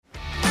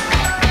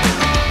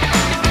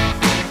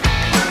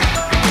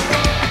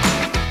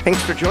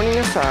Thanks for joining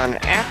us on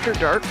After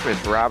Dark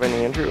with Rob and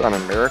Andrew on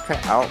America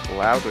Out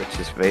Loud, which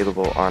is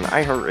available on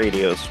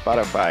iHeartRadio,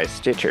 Spotify,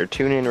 Stitcher,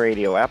 TuneIn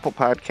Radio, Apple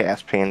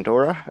Podcasts,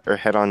 Pandora, or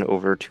head on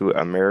over to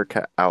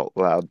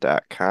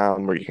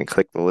AmericaOutloud.com where you can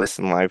click the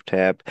Listen Live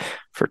tab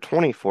for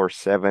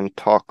 24/7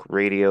 talk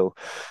radio.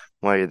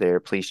 While you're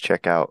there, please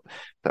check out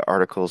the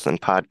articles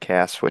and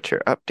podcasts, which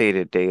are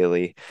updated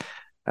daily.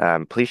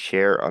 Please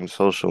share on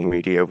social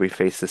media. We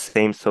face the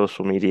same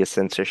social media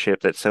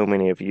censorship that so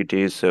many of you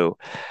do, so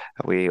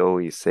we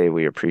always say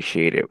we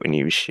appreciate it when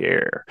you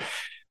share.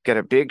 Got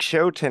a big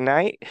show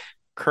tonight.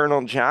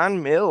 Colonel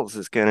John Mills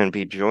is going to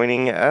be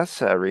joining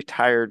us, a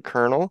retired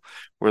colonel.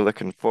 We're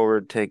looking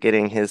forward to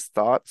getting his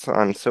thoughts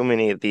on so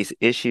many of these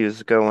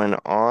issues going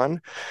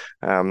on.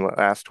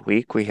 Last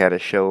week, we had a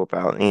show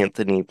about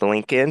Anthony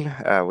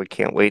Blinken. We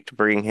can't wait to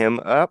bring him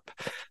up.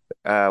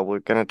 We're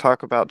going to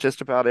talk about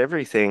just about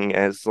everything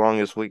as long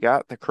as we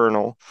got the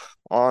colonel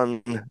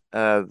on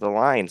the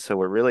line. So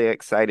we're really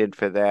excited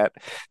for that.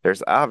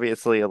 There's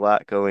obviously a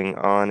lot going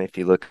on if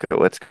you look at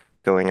what's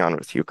going on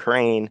with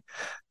Ukraine,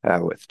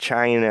 with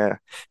China,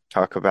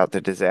 talk about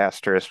the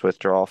disastrous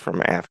withdrawal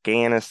from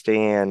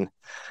Afghanistan,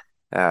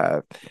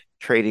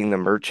 trading the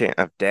Merchant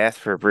of Death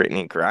for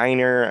Brittany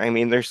Griner. I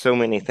mean, there's so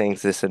many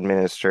things this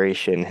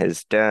administration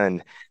has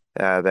done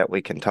that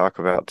we can talk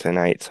about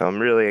tonight. So I'm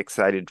really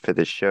excited for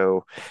the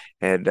show,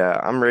 and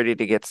I'm ready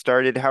to get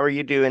started. How are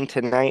you doing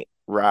tonight,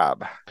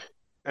 Rob?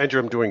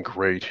 Andrew, I'm doing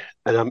great,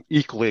 and I'm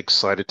equally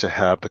excited to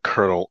have the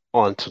Colonel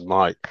on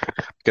tonight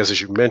because, as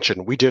you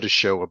mentioned, we did a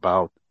show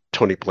about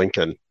Tony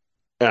Blinken,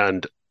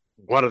 and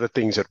one of the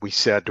things that we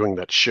said during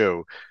that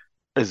show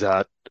is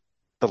that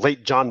the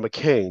late John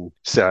McCain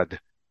said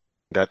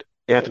that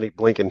Anthony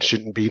Blinken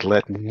shouldn't be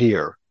let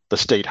near the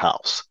State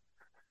House,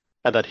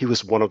 and that he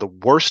was one of the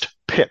worst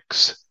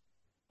picks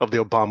of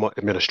the Obama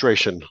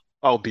administration,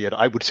 albeit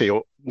I would say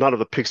none of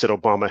the picks that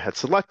Obama had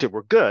selected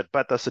were good,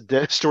 but that's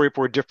a story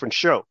for a different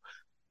show.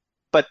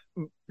 But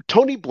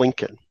Tony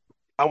Blinken,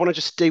 I want to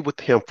just stay with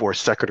him for a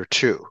second or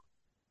two,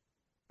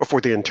 or for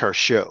the entire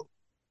show,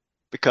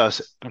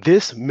 because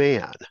this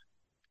man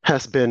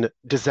has been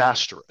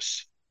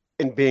disastrous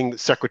in being the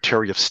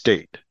Secretary of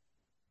State.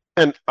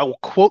 And I will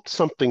quote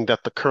something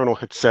that the Colonel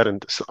had said in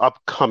this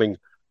upcoming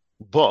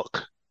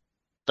book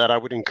that I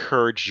would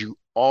encourage you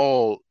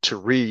all to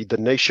read, The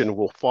Nation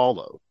Will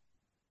Follow.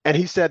 And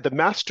he said, the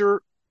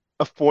master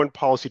of foreign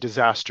policy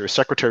disaster,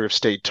 Secretary of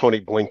State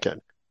Tony Blinken,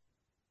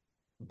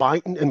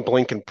 Biden and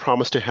Blinken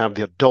promised to have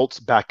the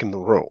adults back in the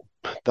room.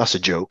 That's a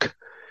joke.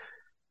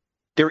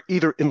 They're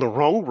either in the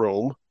wrong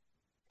room,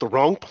 the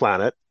wrong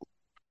planet,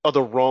 or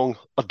the wrong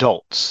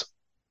adults.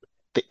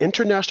 The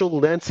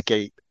international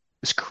landscape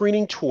is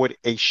careening toward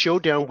a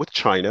showdown with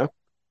China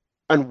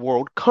and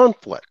world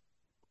conflict.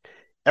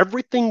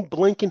 Everything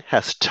Blinken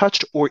has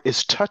touched or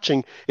is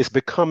touching is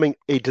becoming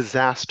a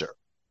disaster.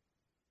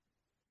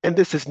 And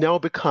this is now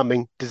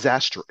becoming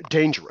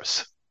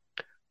dangerous.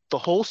 The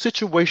whole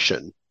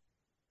situation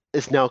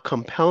is now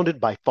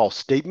compounded by false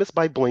statements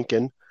by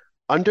Blinken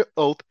under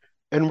oath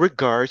in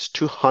regards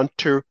to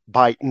Hunter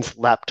Biden's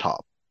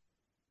laptop.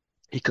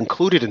 He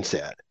concluded and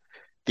said,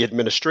 the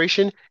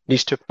administration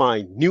needs to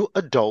find new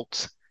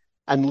adults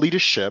and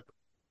leadership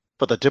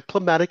for the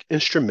diplomatic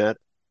instrument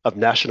of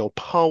national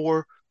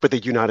power for the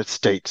United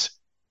States,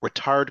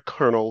 retired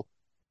Colonel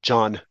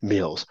John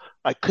Mills.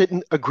 I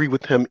couldn't agree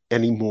with him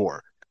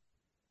anymore.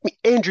 I mean,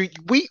 Andrew,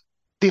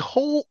 the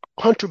whole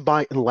Hunter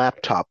Biden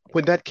laptop,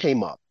 when that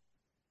came up,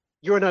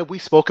 you and I, we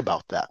spoke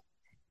about that.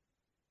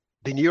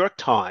 The New York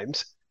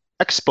Times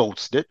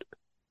exposed it.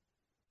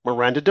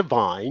 Miranda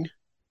Devine,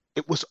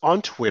 it was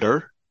on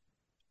Twitter,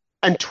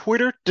 and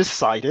Twitter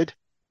decided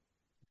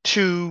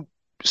to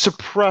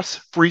suppress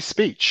free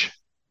speech.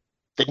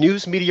 The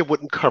news media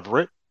wouldn't cover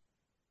it.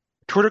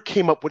 Twitter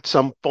came up with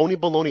some phony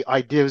baloney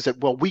ideas that,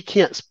 well, we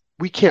can't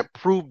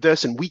prove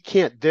this and we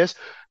can't this.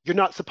 You're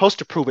not supposed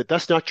to prove it.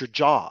 That's not your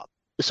job.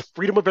 It's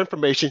freedom of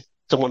information.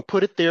 Someone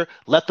put it there,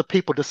 let the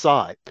people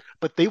decide.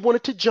 But they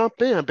wanted to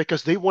jump in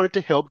because they wanted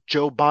to help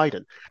Joe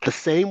Biden, the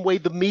same way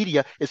the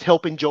media is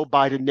helping Joe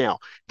Biden now.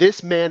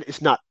 This man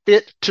is not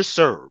fit to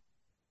serve.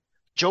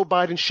 Joe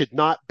Biden should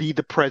not be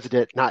the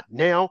president, not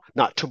now,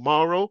 not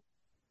tomorrow,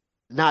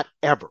 not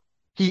ever.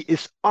 He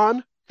is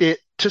unfit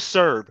to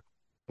serve.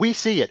 We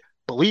see it.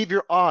 Believe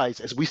your eyes,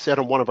 as we said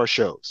on one of our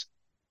shows.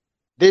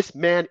 This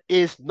man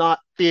is not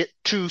fit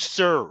to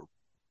serve.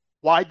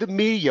 Why the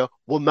media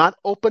will not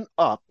open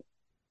up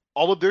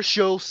all of their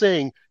shows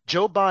saying,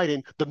 Joe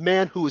Biden, the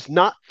man who is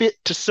not fit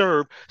to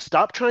serve,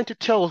 stop trying to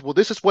tell us, well,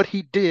 this is what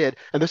he did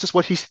and this is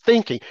what he's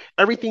thinking.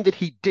 Everything that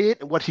he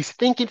did and what he's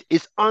thinking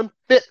is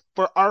unfit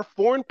for our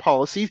foreign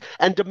policies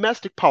and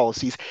domestic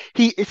policies.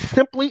 He is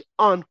simply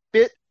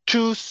unfit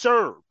to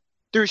serve.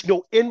 There's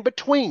no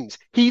in-betweens.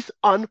 He's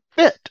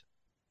unfit.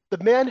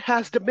 The man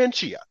has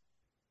dementia.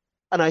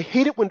 And I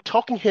hate it when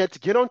talking heads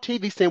get on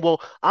TV saying,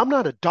 well, I'm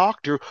not a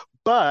doctor,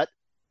 but,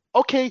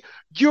 okay,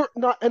 you're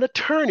not an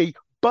attorney,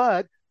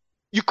 but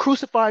you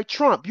crucified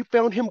Trump. You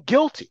found him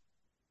guilty.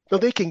 Now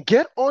they can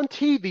get on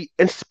TV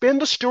and spin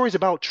the stories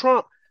about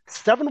Trump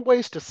seven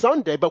ways to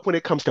Sunday, but when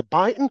it comes to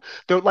Biden,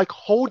 they're like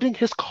holding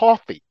his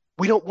coffee.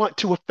 We don't want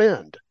to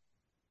offend.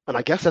 And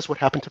I guess that's what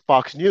happened to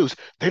Fox News.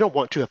 They don't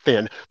want to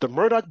offend. The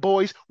Murdoch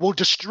boys will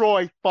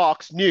destroy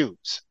Fox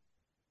News.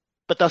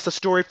 But that's a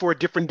story for a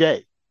different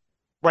day.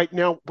 Right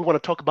now, we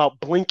want to talk about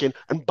Blinken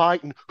and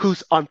Biden,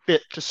 who's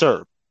unfit to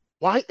serve.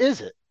 Why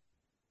is it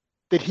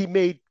that he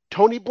made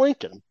Tony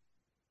Blinken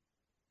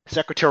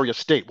Secretary of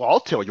State? Well, I'll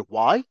tell you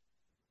why.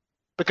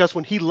 Because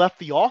when he left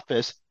the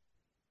office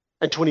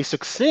in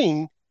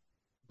 2016,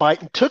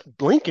 Biden took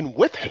Blinken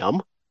with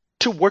him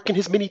to work in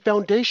his many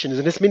foundations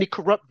and his many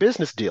corrupt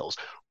business deals.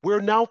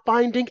 We're now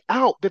finding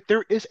out that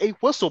there is a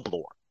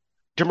whistleblower.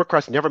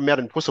 Democrats never met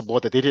a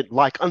whistleblower that they didn't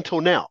like until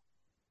now,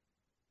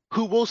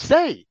 who will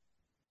say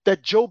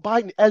that Joe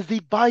Biden, as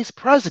the vice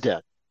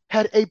president,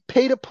 had a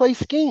pay to play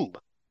scheme.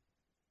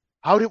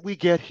 How did we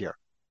get here?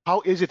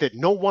 How is it that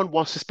no one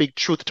wants to speak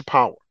truth to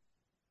power?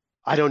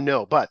 I don't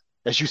know. But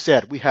as you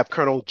said, we have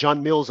Colonel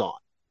John Mills on,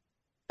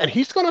 and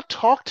he's going to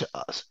talk to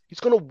us. He's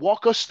going to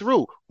walk us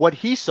through what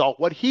he saw,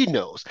 what he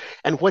knows,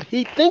 and what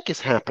he thinks is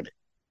happening.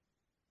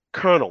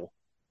 Colonel,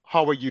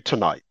 how are you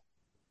tonight?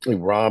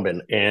 Rob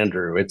and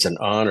Andrew, it's an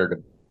honor to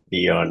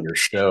be on your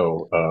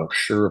show.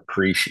 Sure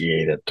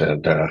appreciate it.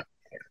 And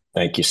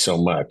thank you so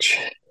much.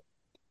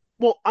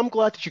 Well, I'm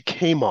glad that you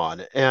came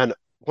on. And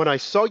when I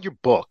saw your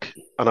book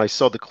and I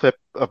saw the clip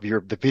of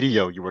the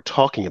video you were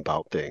talking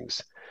about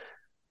things,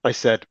 I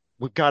said,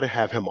 we've got to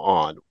have him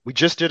on. We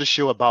just did a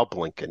show about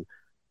Blinken,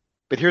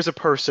 but here's a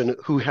person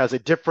who has a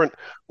different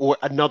or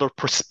another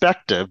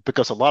perspective,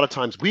 because a lot of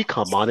times we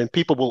come on and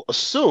people will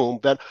assume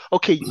that,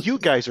 okay, you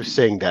guys are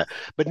saying that,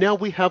 but now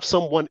we have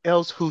someone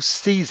else who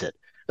sees it,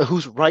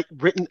 who's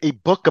written a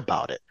book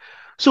about it.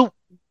 So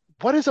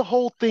what is the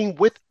whole thing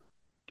with,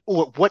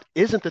 or what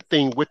isn't the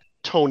thing with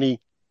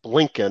Tony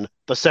Blinken,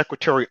 the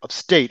Secretary of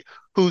State,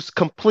 who's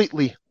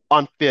completely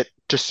unfit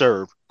to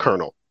serve,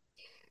 Colonel?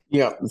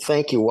 Yeah,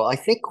 thank you. Well, I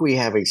think we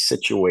have a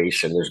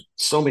situation. There's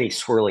so many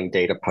swirling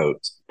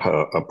points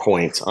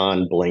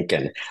on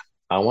Blinken.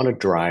 I want to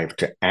drive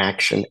to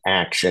action,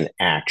 action,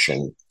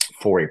 action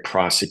for a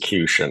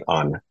prosecution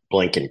on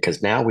Blinken,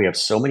 because now we have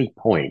so many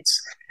points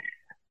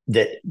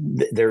that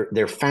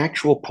they're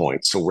factual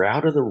points. So we're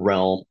out of the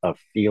realm of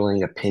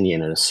feeling,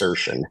 opinion, and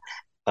assertion.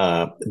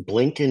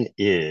 Blinken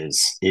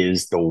is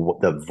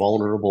the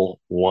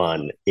vulnerable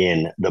one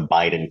in the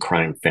Biden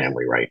crime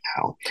family right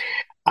now.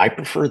 I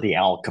prefer the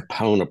Al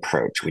Capone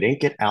approach. We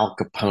didn't get Al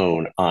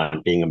Capone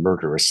on being a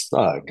murderous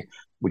thug.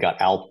 We got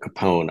Al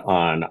Capone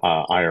on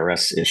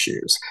IRS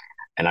issues.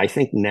 And I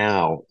think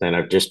now, and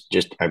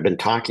I've been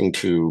talking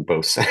to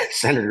both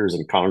senators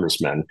and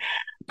congressmen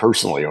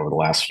personally over the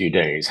last few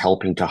days,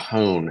 helping to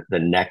hone the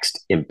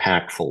next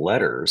impactful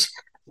letters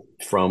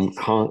from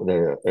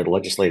the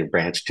legislative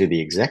branch to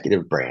the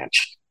executive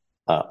branch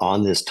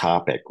on this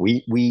topic.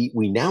 We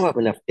now have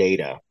enough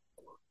data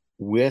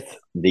with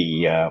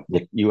the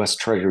U.S.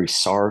 Treasury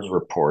SARS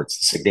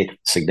reports,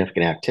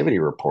 significant activity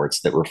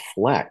reports that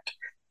reflect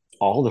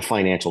all the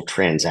financial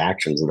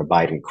transactions of the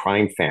Biden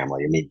crime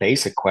family. I mean,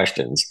 basic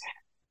questions.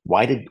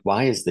 Why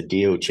is the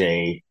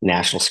DOJ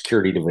National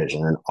Security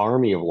Division, an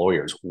army of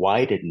lawyers,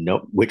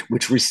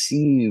 which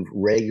receive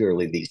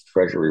regularly these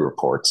Treasury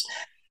reports,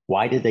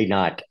 why did they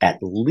not at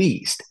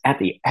least, at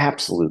the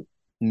absolute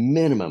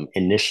minimum,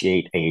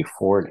 initiate a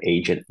Foreign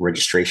Agent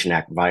Registration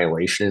Act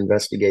violation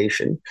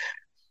investigation?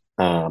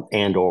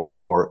 And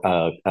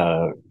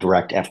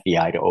direct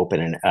FBI to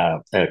open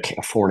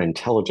a foreign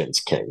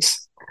intelligence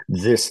case.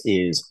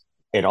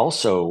 It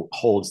also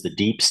holds the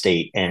deep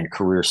state and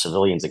career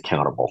civilians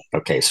accountable.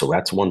 Okay, so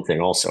that's one thing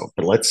also.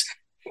 But let's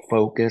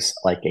focus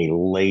like a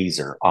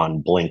laser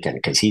on Blinken,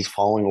 because he's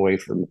falling away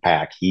from the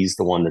pack. He's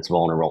the one that's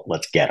vulnerable.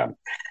 Let's get him.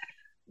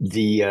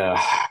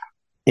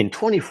 In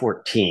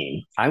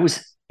 2014, I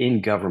was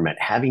in government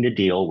having to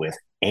deal with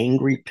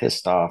angry,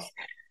 pissed off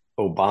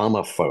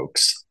Obama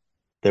folks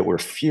that were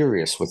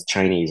furious with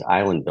Chinese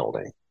island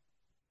building.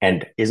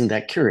 And isn't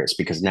that curious?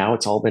 Because now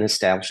it's all been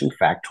established. In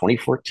fact,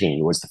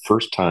 2014 was the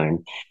first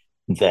time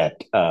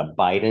that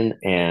Biden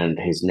and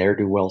his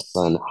ne'er-do-well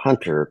son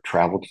Hunter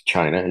traveled to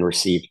China and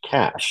received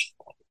cash.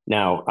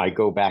 Now, I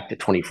go back to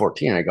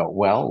 2014. I go,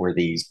 well, were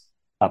these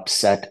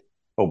upset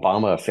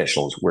Obama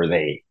officials, were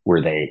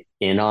they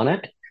in on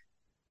it?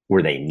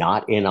 Were they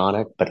not in on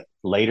it, but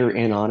later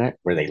in on it?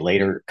 Were they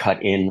later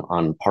cut in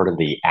on part of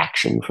the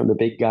action from the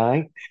big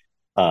guy?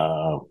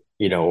 Uh,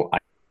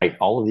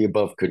 all of the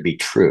above could be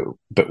true,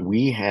 but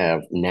we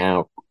have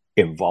now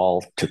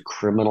evolved to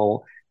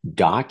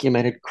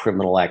documented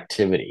criminal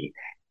activity,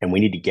 and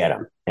we need to get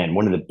them. And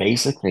one of the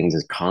basic things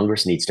is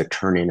Congress needs to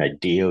turn in a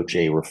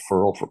DOJ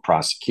referral for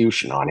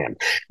prosecution on him.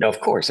 Now,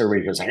 of course,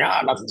 everybody goes like,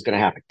 nothing's going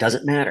to happen.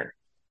 Doesn't matter.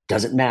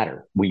 Doesn't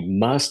matter. We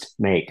must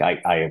I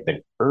have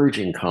been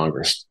urging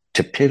Congress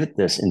to pivot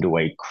this into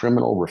a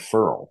criminal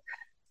referral.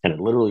 And it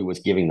literally was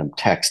giving them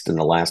text in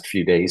the last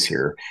few days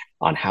here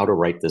on how to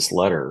write this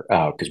letter,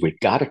 because we've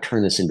got to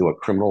turn this into a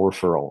criminal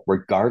referral,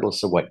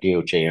 regardless of what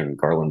DOJ and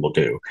Garland will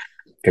do.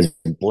 Because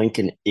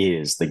Blinken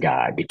is the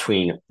guy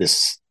between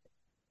this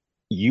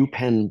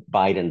UPenn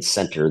Biden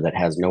Center that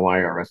has no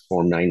IRS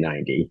Form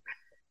 990.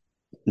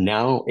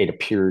 Now it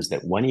appears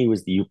that when he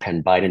was the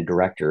UPenn Biden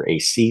director, a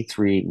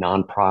C3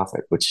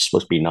 nonprofit, which is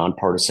supposed to be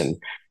nonpartisan,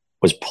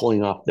 was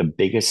pulling off the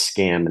biggest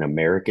scam in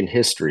American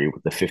history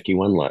with the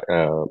 51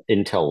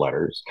 Intel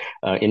letters,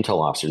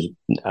 Intel officers,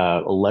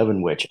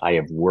 11 which I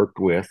have worked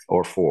with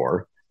or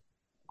for.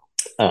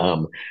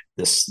 The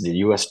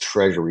U.S.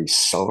 Treasury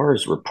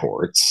SARS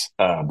reports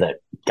that,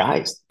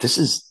 guys, this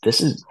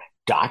is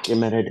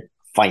documented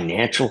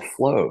financial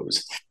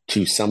flows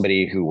to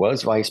somebody who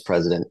was vice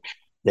president,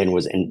 then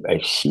was a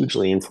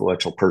hugely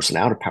influential person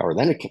out of power,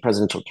 then a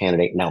presidential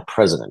candidate, now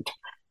president.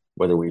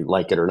 Whether we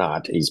like it or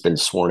not, he's been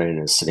sworn in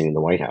and is sitting in the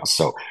White House.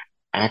 So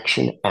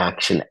action,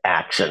 action,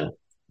 action.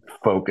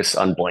 Focus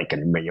on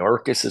Blinken.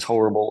 Mayorkas is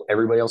horrible.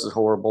 Everybody else is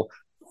horrible.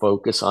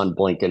 Focus on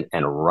Blinken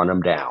and run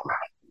them down.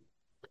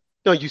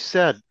 No, you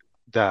said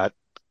that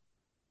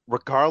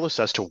regardless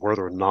as to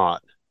whether or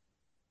not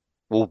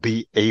we'll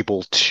be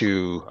able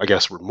to, I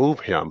guess, remove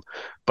him,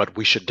 but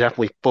we should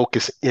definitely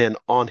focus in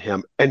on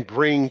him and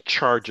bring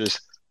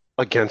charges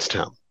against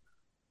him.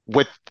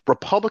 With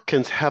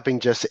Republicans having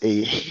just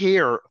a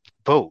hair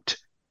vote,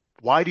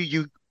 why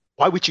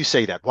would you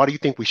say that? Why do you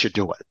think we should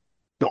do it?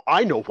 No,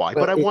 I know why,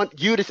 but Well, I want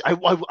you to,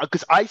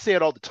 because I say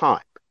it all the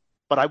time,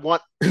 but I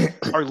want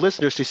our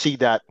listeners to see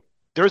that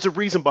there's a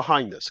reason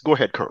behind this. Go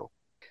ahead, Colonel.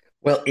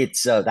 well,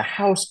 it's the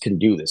House can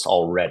do this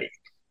already,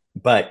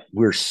 but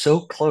we're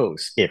so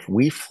close. If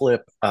we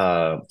flip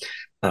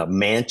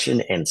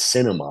Mansion and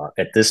Cinema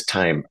at this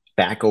time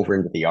back over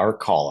into the R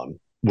column,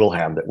 we'll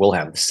have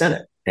the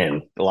Senate.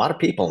 And a lot of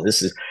people,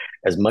 this is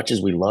as much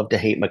as we love to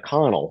hate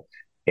McConnell,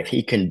 if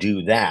he can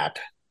do that,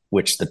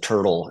 which the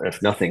turtle,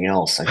 if nothing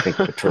else, I think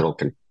the turtle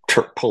can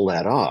pull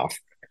that off.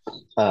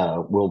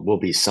 We'll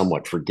be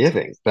somewhat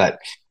forgiving. But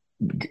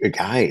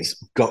guys,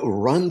 go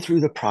run through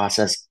the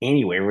process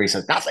anyway. Everybody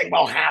says nothing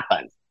will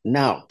happen.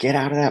 No, get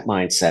out of that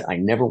mindset. I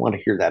never want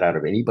to hear that out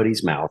of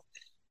anybody's mouth.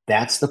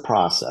 That's the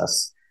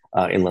process.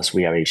 Unless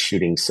we have a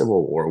shooting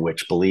civil war,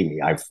 which believe me,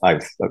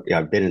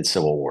 I've been in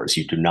civil wars.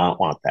 You do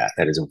not want that.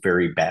 That is a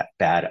very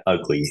bad,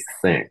 ugly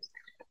thing.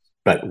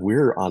 But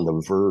we're on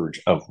the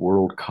verge of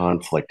world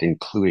conflict,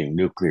 including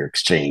nuclear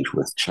exchange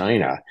with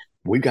China.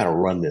 We got to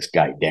run this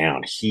guy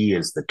down. He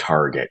is the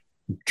target.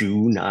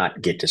 Do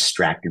not get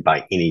distracted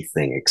by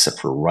anything except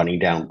for running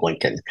down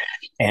Blinken.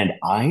 And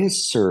I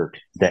assert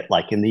that,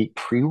 like in the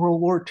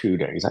pre-World War II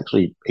days,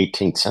 actually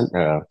 18th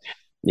century,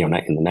 in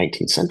the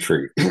 19th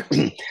century,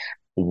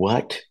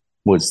 what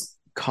was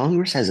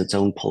Congress has its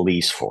own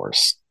police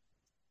force.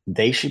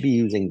 They should be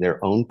using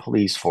their own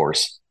police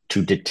force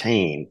to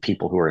detain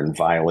people who are in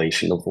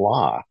violation of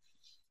law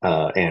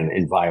and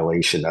in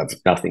violation of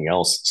nothing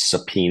else,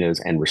 subpoenas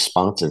and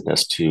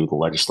responsiveness to the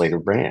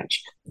legislative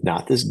branch.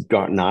 Not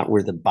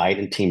where the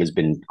Biden team has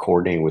been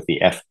coordinating with the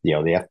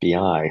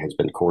FBI has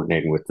been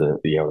coordinating with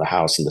the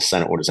House and the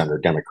Senate, what is under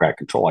Democrat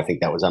control. I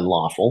think that was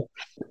unlawful.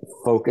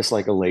 Focus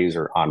like a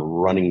laser on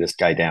running this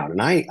guy down.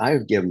 And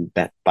I've given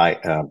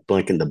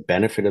Blinken the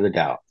benefit of the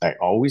doubt. I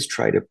always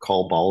try to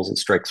call balls and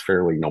strikes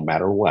fairly, no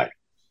matter what.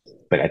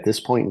 But at this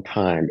point in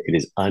time, it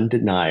is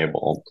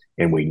undeniable,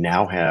 and we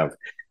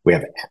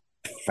have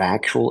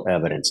factual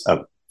evidence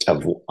of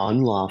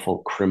unlawful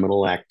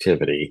criminal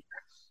activity.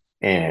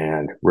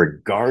 And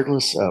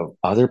regardless of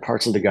other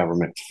parts of the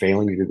government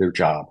failing to do their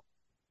job,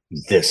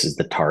 this is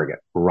the target.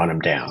 Run them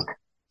down.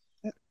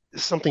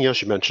 Something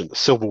else you mentioned, the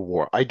Civil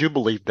War. I do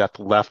believe that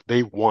the left,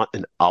 they want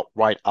an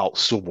outright out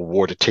civil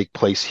war to take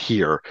place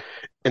here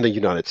in the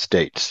United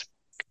States.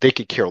 They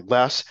could care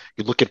less.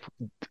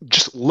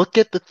 Just look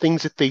at the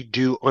things that they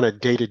do on a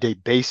day-to-day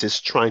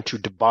basis, trying to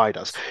divide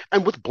us.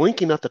 And with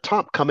Blinken at the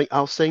top coming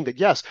out saying that,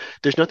 yes,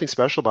 there's nothing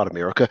special about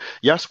America.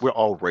 Yes, we're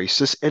all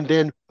racist. And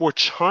then for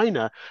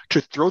China to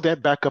throw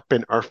that back up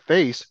in our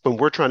face when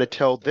we're trying to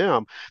tell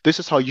them this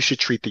is how you should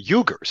treat the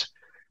Uyghurs.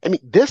 I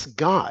mean, this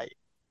guy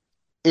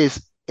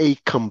is a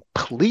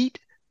complete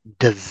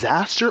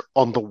disaster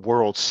on the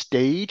world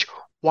stage.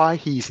 Why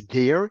he's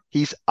there,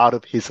 he's out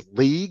of his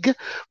league.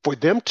 For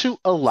them to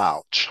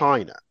allow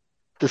China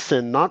to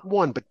send not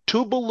one, but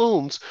two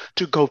balloons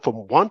to go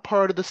from one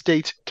part of the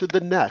states to the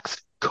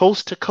next,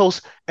 coast to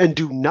coast, and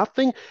do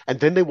nothing. And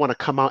then they want to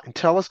come out and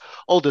tell us,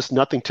 oh, there's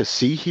nothing to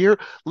see here.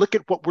 Look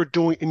at what we're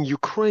doing in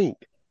Ukraine.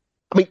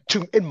 I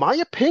mean, in my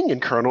opinion,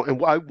 Colonel,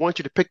 and I want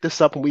you to pick this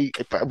up, and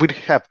if we'd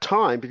have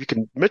time, if you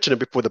can mention it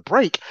before the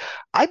break,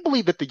 I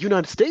believe that the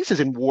United States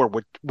is in war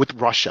with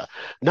Russia,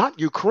 not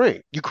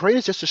Ukraine. Ukraine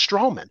is just a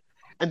straw man.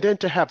 And then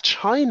to have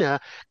China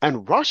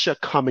and Russia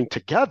coming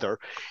together,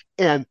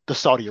 and the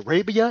Saudi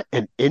Arabia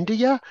and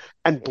India,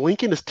 and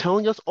Blinken is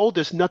telling us, oh,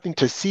 there's nothing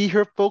to see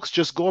here, folks.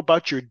 Just go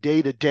about your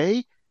day to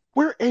day.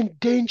 We're in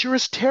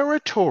dangerous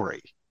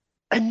territory.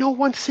 And no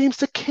one seems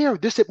to care.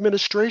 This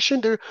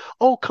administration, they're,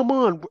 oh, come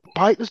on,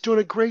 Biden's doing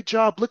a great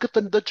job. Look at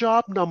the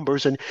job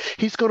numbers, and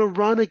he's going to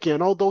run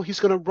again, although he's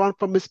going to run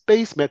from his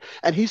basement,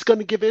 and he's going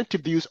to give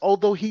interviews,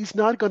 although he's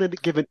not going to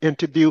give an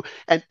interview,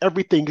 and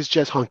everything is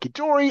just hunky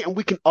dory, and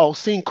we can all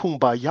sing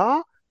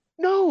kumbaya.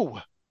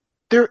 No,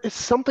 there is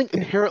something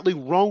inherently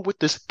wrong with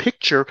this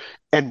picture,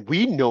 and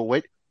we know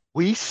it,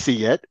 we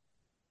see it,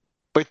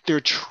 but they're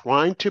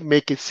trying to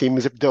make it seem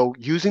as if though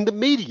using the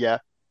media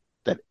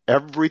that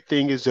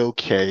everything is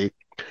okay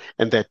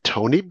and that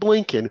Tony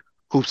Blinken,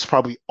 who's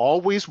probably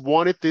always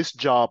wanted this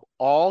job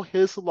all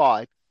his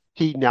life,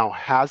 he now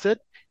has it.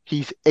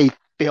 He's a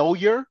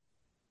failure,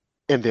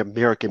 and the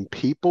American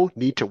people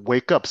need to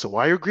wake up. So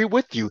I agree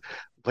with you.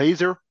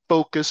 Laser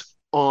focus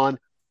on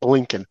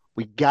Blinken.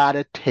 We got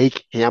to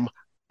take him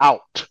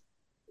out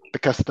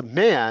because the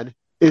man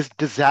is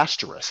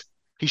disastrous.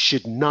 He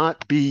should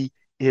not be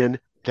in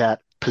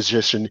that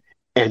position,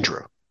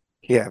 Andrew.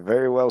 Yeah,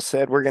 very well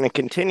said. We're going to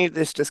continue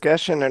this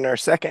discussion in our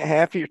second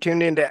half. You're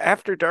tuned into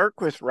After Dark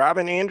with Rob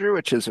and Andrew,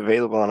 which is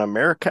available on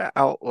America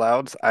Out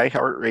Loud's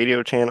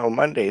iHeartRadio channel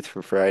Monday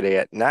through Friday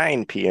at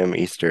 9 p.m.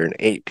 Eastern,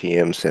 8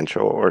 p.m.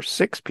 Central, or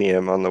 6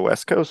 p.m. on the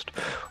West Coast.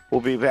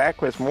 We'll be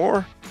back with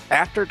more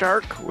After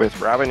Dark with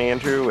Rob and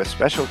Andrew with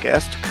special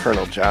guest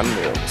Colonel John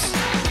Mills.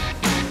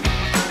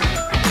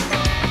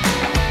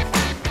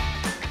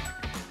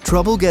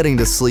 Trouble getting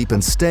to sleep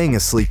and staying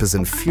asleep is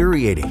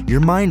infuriating.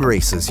 Your mind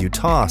races, you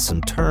toss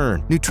and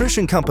turn.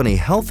 Nutrition company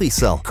Healthy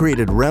Cell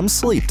created REM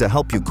sleep to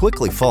help you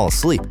quickly fall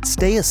asleep,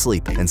 stay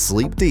asleep, and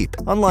sleep deep.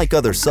 Unlike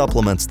other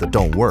supplements that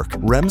don't work,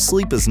 REM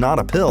sleep is not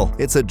a pill.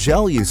 It's a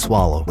gel you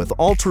swallow with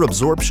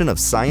ultra-absorption of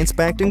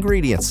science-backed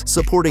ingredients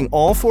supporting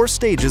all 4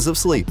 stages of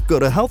sleep. Go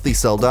to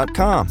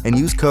healthycell.com and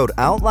use code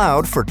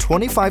OUTLOUD for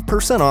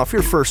 25% off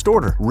your first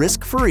order.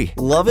 Risk-free.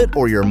 Love it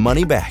or your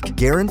money back.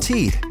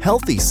 Guaranteed.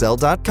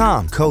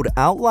 Healthycell.com. Code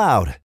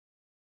OUTLOUD.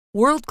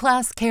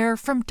 World-class care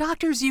from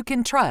doctors you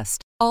can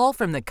trust, all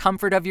from the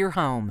comfort of your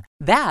home.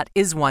 That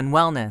is One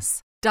Wellness.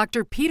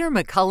 Dr. Peter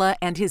McCullough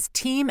and his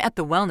team at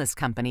The Wellness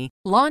Company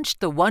launched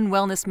the One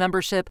Wellness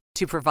membership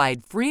to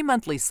provide free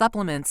monthly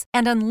supplements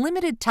and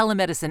unlimited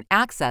telemedicine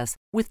access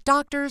with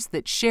doctors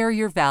that share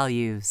your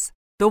values.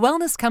 The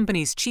Wellness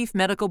Company's Chief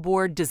Medical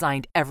Board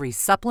designed every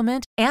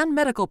supplement and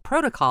medical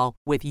protocol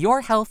with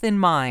your health in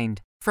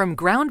mind. From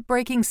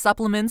groundbreaking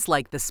supplements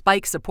like the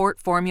Spike Support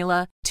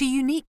Formula to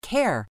unique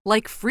care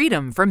like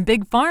Freedom from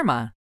Big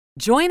Pharma.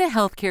 Join a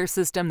healthcare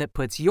system that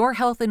puts your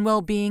health and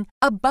well-being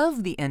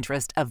above the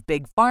interest of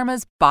Big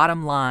Pharma's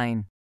bottom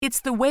line. It's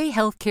the way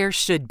healthcare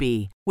should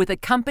be, with a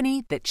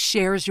company that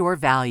shares your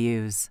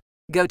values.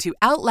 Go to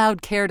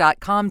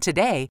OutLoudCare.com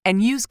today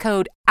and use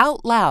code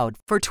OUTLOUD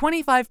for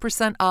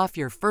 25% off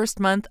your first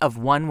month of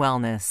One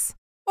Wellness.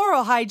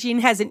 Oral hygiene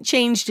hasn't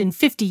changed in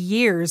 50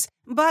 years,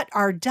 but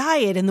our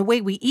diet and the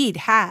way we eat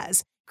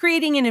has,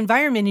 creating an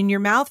environment in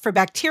your mouth for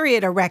bacteria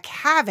to wreak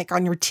havoc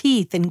on your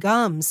teeth and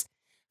gums.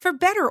 For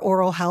better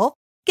oral health,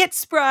 get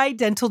Spry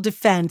Dental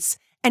Defense,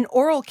 an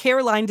oral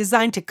care line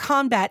designed to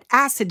combat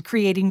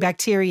acid-creating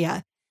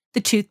bacteria.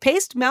 The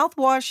toothpaste,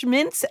 mouthwash,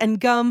 mints, and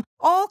gum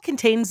all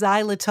contain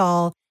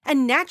xylitol, a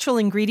natural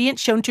ingredient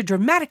shown to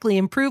dramatically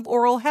improve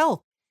oral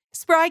health.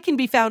 Spry can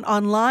be found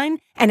online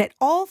and at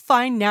all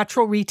fine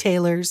natural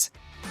retailers.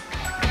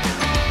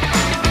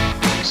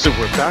 So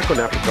we're back on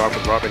After Dark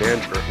with Rob and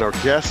Andrew, and our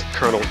guest,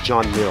 Colonel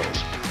John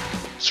Mills.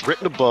 He's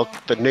written a book,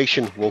 The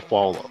Nation Will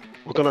Follow.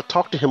 We're going to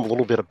talk to him a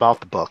little bit about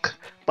the book,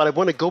 but I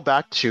want to go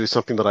back to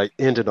something that I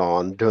ended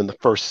on during the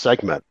first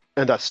segment,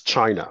 and that's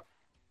China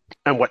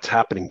and what's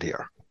happening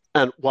there.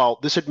 And while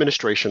this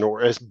administration,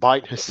 or as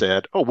Biden has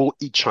said, oh, we'll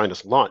eat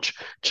China's lunch,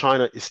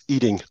 China is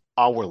eating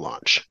our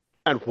lunch.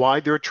 And why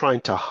they're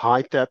trying to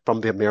hide that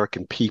from the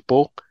American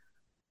people,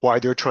 why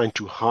they're trying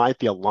to hide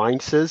the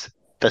alliances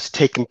that's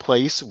taken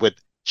place with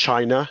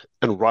China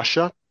and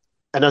Russia.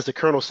 And as the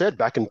colonel said,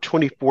 back in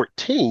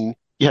 2014,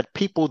 you had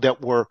people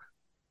that were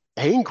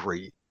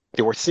angry.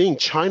 They were seeing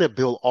China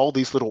build all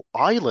these little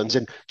islands,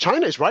 and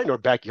China is right in our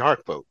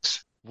backyard,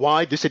 folks.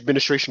 Why this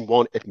administration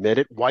won't admit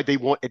it, why they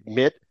won't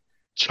admit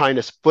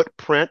China's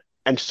footprint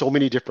and so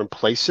many different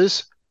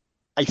places.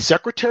 A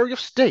Secretary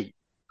of State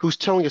who's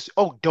telling us,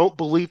 oh, don't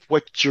believe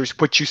what you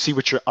see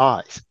with your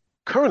eyes.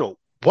 Colonel,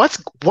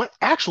 what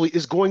actually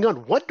is going on?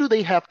 What do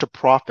they have to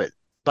profit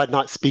by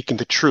not speaking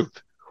the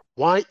truth?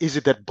 Why is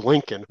it that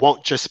Blinken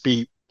won't just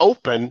be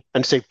open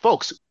and say,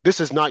 folks, this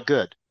is not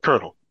good?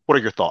 Colonel, what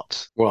are your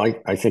thoughts? Well,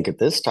 I think at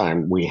this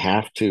time we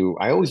have to,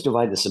 I always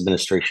divide this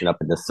administration up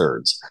into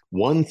thirds.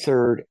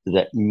 1/3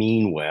 that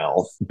mean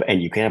well,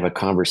 and you can have a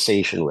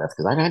conversation with,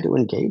 because I've had to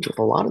engage with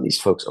a lot of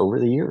these folks over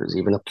the years,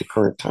 even up to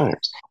current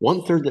times.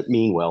 1/3 that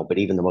mean well, but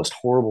even the most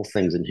horrible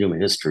things in human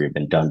history have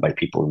been done by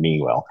people who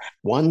mean well.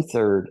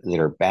 1/3 that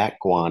are back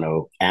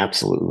guano,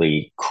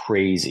 absolutely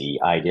crazy,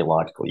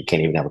 ideological. You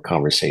can't even have a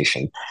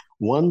conversation.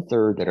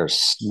 1/3 that are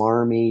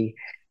smarmy,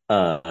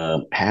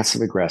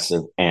 passive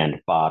aggressive, and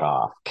bought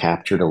off,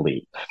 captured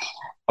elite.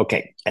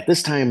 Okay, at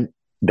this time,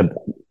 the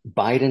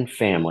Biden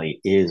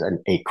family is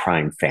a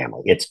crime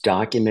family. It's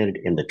documented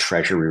in the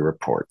Treasury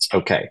reports.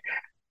 Okay,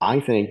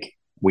 I think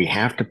we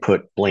have to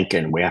put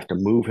Blinken, we have to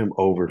move him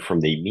over from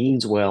the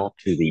means well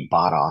to the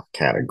bought off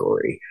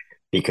category,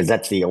 because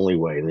that's the only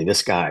way.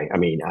 This guy, I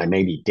mean, I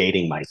may be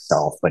dating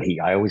myself, but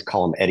I always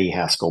call him Eddie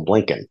Haskell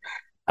Blinken.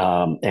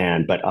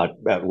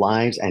 But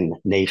lives and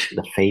nation,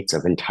 the fates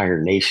of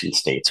entire nation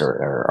states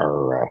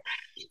are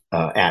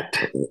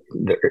at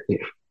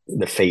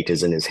the fate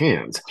is in his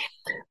hands.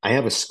 I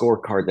have a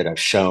scorecard that I've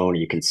shown.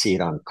 You can see it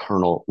on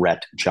Colonel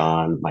Ret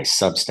John, my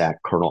Substack,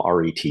 Colonel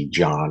RET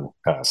John,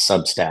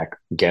 Substack,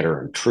 Getter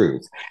and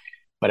Truth.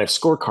 But I've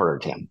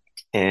scorecarded him,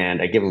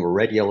 and I give him a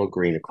red, yellow,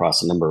 green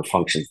across a number of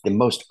functions. The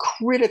most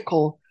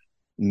critical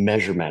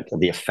measurement of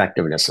the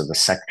effectiveness of the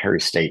Secretary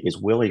of State is,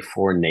 will a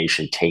foreign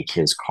nation take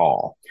his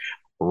call?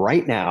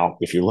 Right now,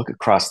 if you look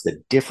across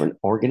the different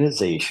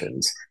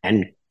organizations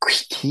and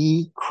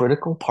key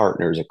critical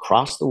partners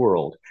across the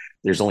world,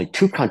 there's only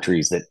two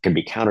countries that can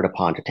be counted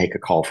upon to take a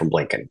call from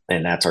Blinken,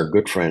 and that's our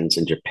good friends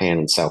in Japan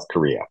and South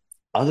Korea.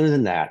 Other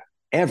than that,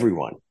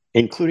 everyone,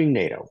 including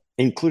NATO,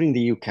 including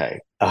the UK,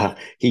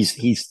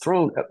 he's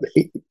thrown.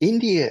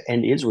 India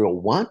and Israel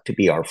want to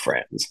be our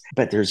friends,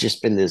 but there's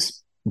just been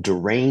this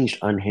deranged,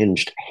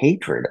 unhinged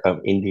hatred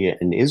of India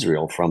and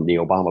Israel from the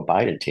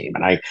Obama-Biden team.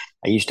 And I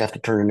used to have to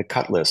turn in a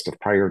cut list of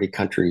priority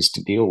countries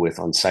to deal with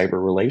on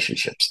cyber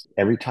relationships.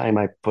 Every time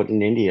I put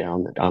in India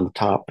on the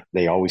top,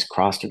 they always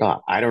crossed it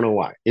off. I don't know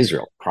why.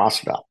 Israel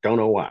crossed it off. Don't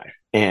know why.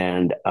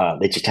 And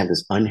they just have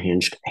this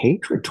unhinged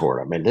hatred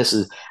toward them. And this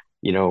is,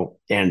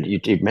 and you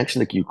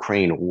mentioned the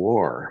Ukraine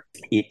war.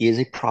 It is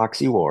a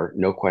proxy war,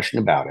 no question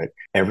about it.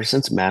 Ever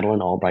since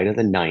Madeleine Albright of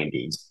the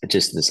 90s,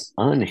 just this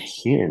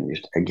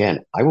unhinged, again,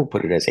 I will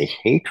put it as a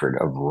hatred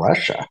of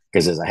Russia,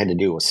 because as I had to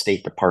do with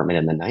State Department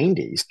in the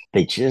 90s,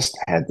 they just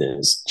had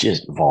this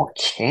just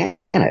volcanic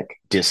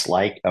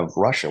dislike of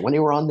Russia when they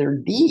were on their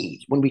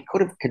knees, when we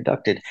could have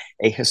conducted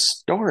a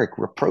historic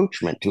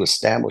rapprochement to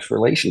establish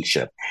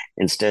relationship.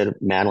 Instead,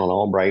 Madeleine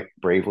Albright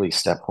bravely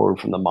stepped forward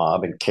from the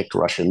mob and kicked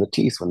Russia in the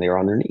teeth when they were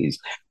on their knees.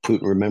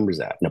 Putin remembers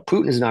that. Now,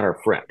 Putin is not our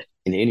friend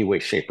in any way,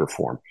 shape, or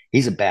form.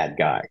 He's a bad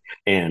guy.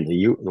 And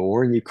the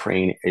war in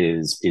Ukraine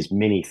is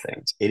many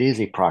things. It is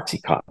a proxy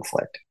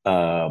conflict.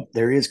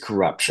 There is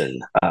corruption.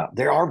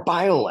 There are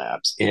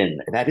biolabs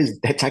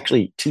that's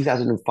actually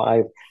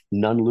 2005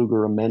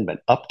 Nunn-Lugar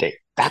Amendment update.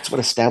 That's what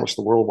established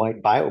the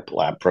worldwide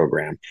biolab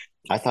program.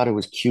 I thought it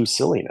was Q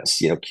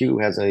silliness. Q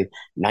has a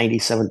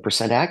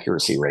 97%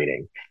 accuracy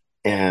rating.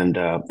 And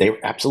they were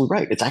absolutely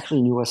right. It's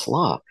actually in U.S.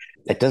 law.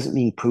 That doesn't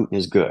mean Putin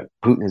is good.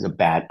 Putin is a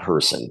bad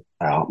person.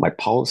 My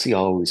policy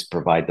always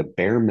provide the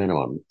bare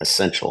minimum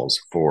essentials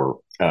for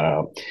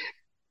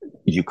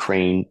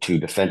Ukraine to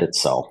defend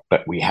itself,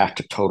 but we have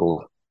to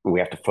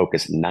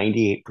focus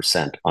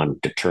 98% on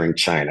deterring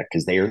China,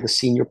 because they are the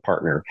senior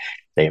partner.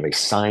 They have a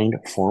signed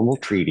formal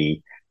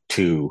treaty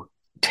to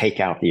take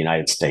out the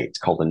United States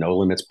called the No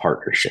Limits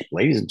Partnership.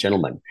 Ladies and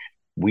gentlemen,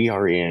 we're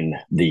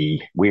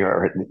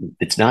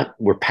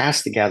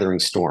past the gathering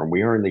storm.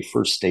 We are in the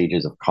first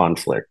stages of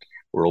conflict,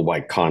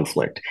 worldwide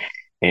conflict.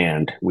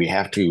 And we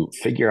have to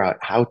figure out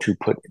how to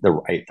put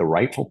the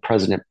rightful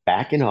president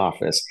back in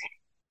office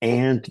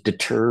and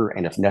deter,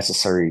 and if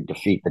necessary,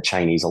 defeat the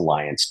Chinese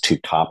alliance to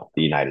top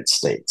the United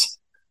States.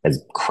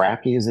 As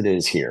crappy as it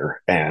is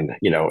here, and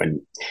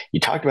you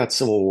talked about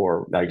civil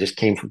war. I just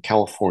came from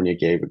California,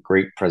 gave a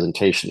great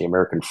presentation, the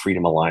American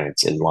Freedom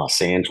Alliance in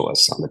Los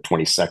Angeles on the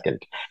 22nd.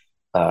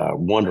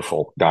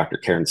 Wonderful Dr.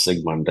 Karen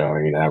Sigmund.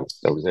 I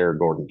was there.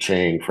 Gordon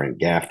Chang, Frank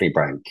Gaffney,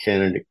 Brian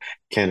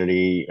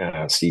Kennedy,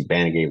 Steve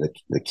Bannon gave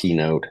the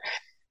keynote.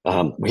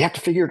 We have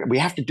to figure it. We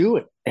have to do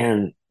it.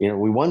 And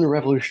we won the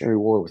Revolutionary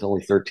War with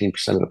only 13%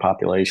 of the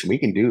population. We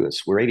can do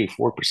this. We're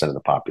 84% of the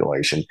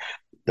population.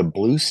 The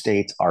blue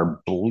states are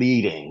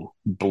bleeding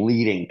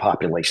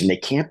population. They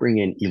can't bring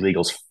in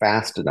illegals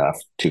fast enough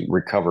to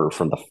recover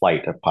from the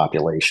flight of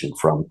population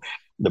from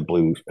the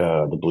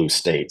blue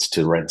states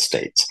to red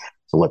states.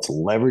 So let's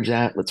leverage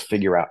that. Let's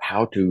figure out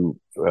how to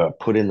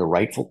put in the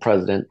rightful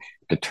president,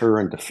 deter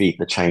and defeat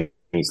the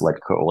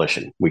Chinese-led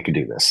coalition. We could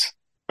do this.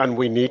 And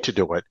we need to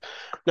do it.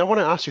 Now, I want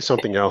to ask you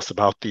something else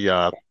about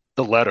the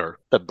letter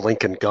that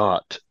Blinken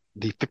got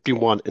the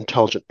 51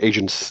 intelligence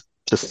agents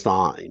to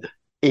sign.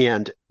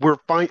 And we're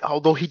fine,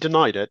 although he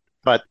denied it,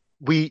 but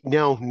we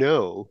now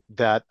know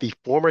that the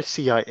former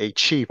CIA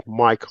chief,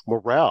 Mike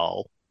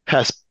Morrell,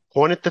 has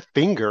pointed the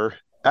finger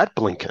at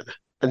Blinken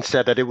and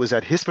said that it was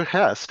at his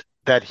behest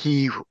that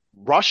he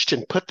rushed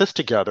and put this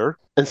together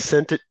and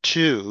sent it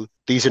to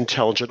these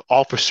intelligent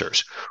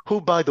officers,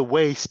 who, by the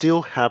way,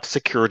 still have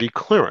security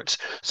clearance.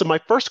 So my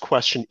first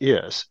question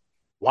is,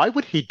 why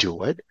would he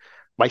do it?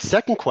 My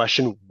second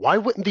question, why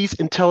wouldn't these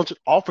intelligent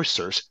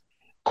officers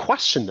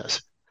question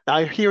this?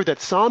 I hear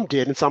that some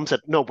did, and some said,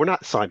 no, we're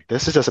not signing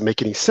this. This doesn't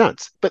make any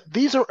sense. But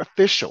these are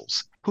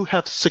officials who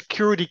have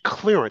security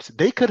clearance.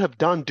 They could have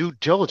done due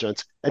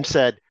diligence and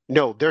said,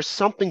 no, there's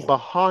something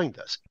behind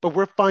this. But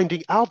we're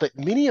finding out that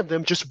many of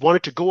them just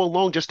wanted to go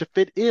along just to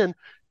fit in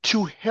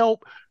to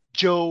help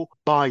Joe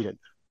Biden.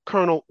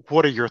 Colonel,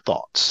 what are your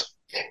thoughts?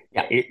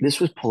 Yeah,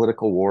 this was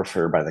political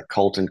warfare by the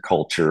cult and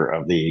culture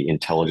of the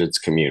intelligence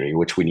community,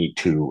 which we need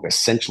to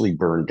essentially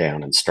burn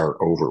down and start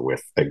over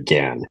with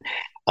again.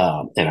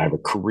 And I have a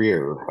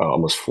career,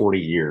 almost 40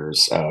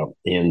 years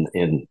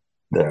in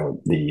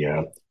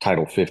the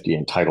Title 50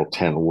 and Title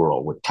 10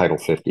 world, where Title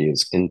 50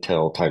 is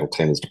Intel, Title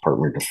 10 is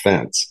Department of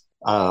Defense.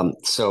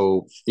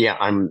 So yeah,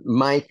 I'm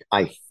Mike.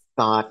 I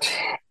thought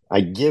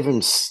I give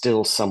him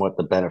still somewhat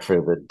the benefit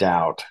of the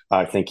doubt.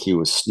 I think he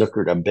was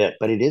snookered a bit,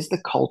 but it is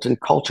the cult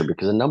and culture,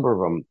 because a number of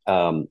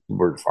them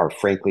are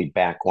frankly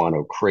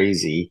backguano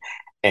crazy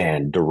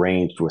and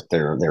deranged with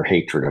their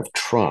hatred of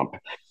Trump.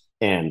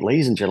 And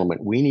ladies and gentlemen,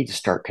 we need to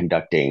start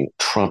conducting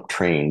Trump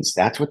trains.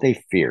 That's what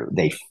they fear.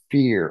 They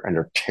fear and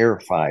are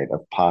terrified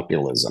of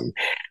populism.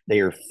 They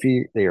are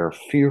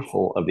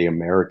fearful of the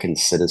American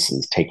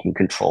citizens taking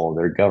control of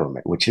their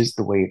government, which is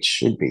the way it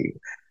should be.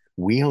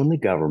 We own the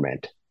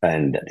government,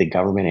 and the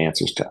government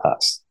answers to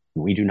us.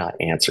 We do not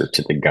answer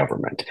to the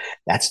government.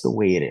 That's the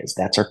way it is.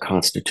 That's our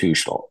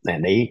constitutional.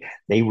 And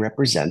they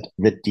represent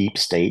the deep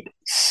state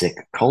sick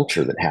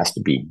culture that has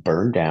to be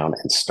burned down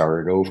and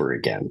started over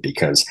again,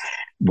 because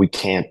we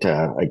can't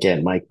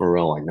again, Mike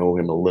Morell, I know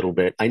him a little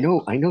bit. I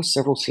know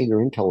several senior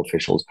intel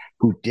officials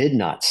who did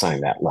not sign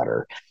that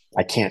letter.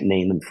 I can't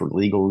name them for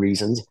legal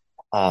reasons.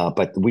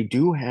 But we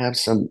do have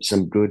some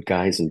good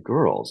guys and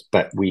girls,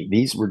 but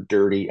these were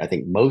dirty. I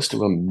think most of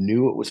them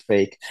knew it was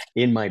fake.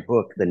 In my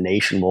book, The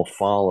Nation Will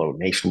Follow,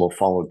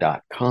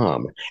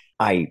 nationwillfollow.com,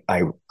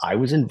 I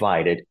was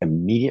invited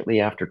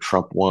immediately after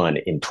Trump won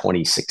in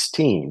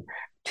 2016.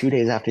 2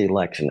 days after the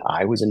election,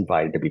 I was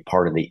invited to be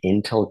part of the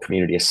Intel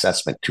Community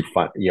Assessment to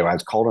find, I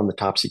was called on the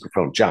top secret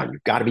phone. John,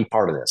 you've got to be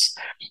part of this.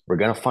 We're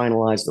going to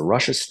finalize the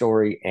Russia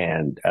story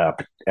and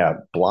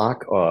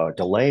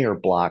delay or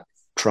block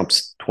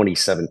Trump's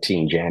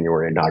 2017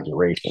 January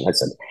inauguration. I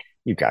said,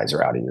 you guys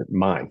are out of your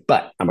mind.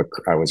 But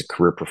I was a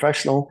career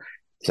professional.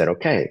 Said,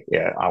 okay,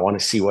 yeah, I want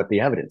to see what the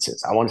evidence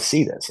is. I want to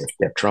see this.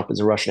 If Trump is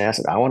a Russian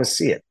asset, I want to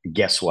see it.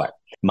 Guess what?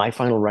 My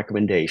final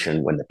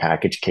recommendation when the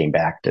package came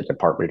back to the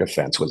Department of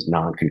Defense was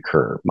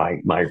non-concur.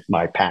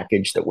 My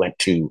package that went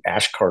to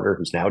Ash Carter,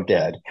 who's now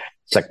dead,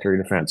 Secretary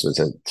of Defense, was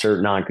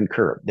a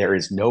non-concur. There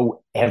is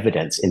no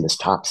evidence in this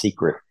top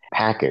secret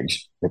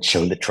package that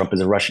showed that Trump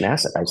is a Russian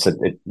asset. I said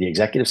the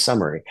executive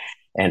summary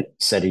and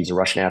said he's a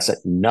Russian asset.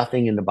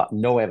 Nothing in the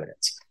no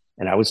evidence.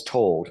 And I was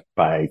told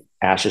by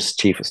Ash's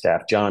chief of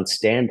staff, John,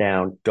 stand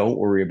down. Don't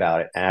worry about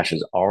it. Ash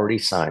is already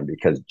signed,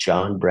 because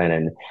John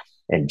Brennan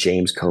and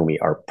James Comey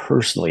are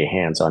personally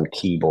hands on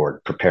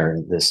keyboard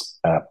preparing this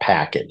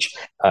package,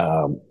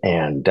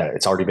 and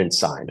it's already been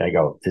signed. I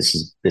go, this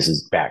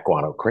is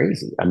backguano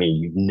crazy. I mean,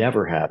 you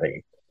never have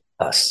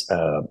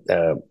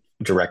a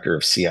director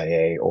of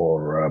CIA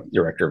or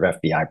director of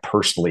FBI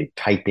personally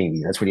typing.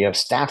 That's what you have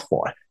staff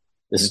for.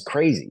 This is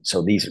crazy.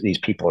 So these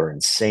people are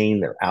insane.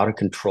 They're out of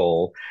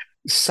control.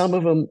 Some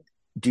of them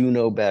do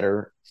know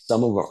better.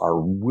 Some of them are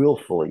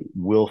willfully,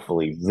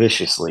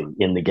 viciously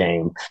in the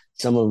game.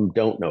 Some of them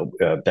don't know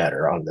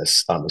better on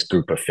this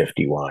group of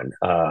 51.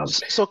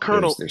 So,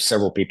 Colonel, there's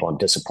several people I'm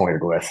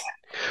disappointed with.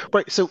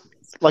 Right. So,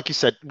 like you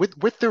said,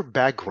 with their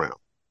background,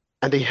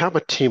 and they have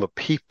a team of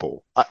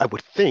people, I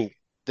would think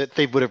that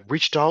they would have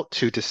reached out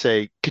to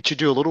say, could you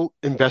do a little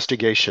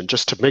investigation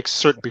just to make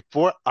certain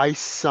before I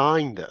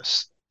sign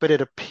this? But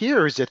it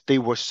appears that they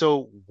were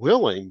so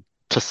willing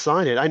to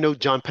sign it. I know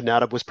John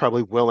Panetta was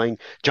probably willing.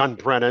 John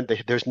Brennan,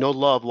 there's no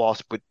love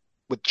lost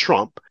with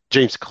Trump.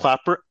 James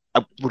Clapper,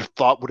 I would have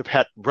thought would have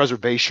had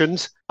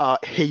reservations.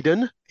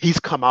 Hayden, he's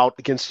come out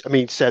against,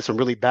 said some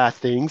really bad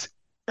things.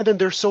 And then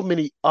there's so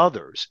many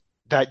others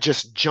that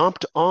just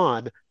jumped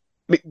on.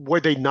 Were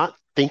they not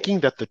thinking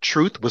that the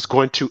truth was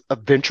going to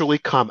eventually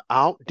come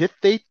out? Did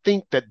they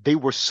think that they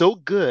were so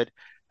good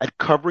at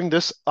covering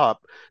this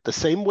up the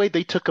same way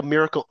they took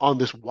America on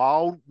this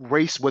wild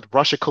race with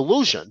Russia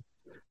collusion,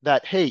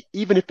 that, hey,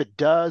 even if it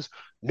does,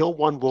 no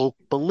one will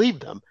believe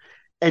them?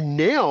 And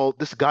now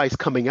this guy's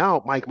coming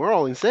out, Mike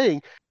Morell, and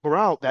saying,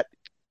 that,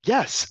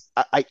 yes,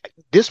 I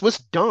this was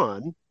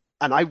done,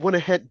 and I went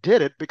ahead and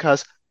did it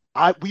because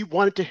we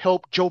wanted to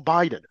help Joe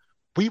Biden.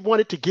 We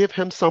wanted to give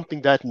him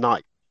something that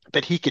night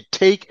that he could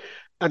take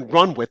and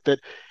run with it.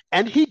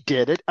 And he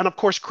did it. And of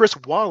course, Chris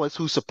Wallace,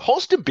 who's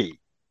supposed to be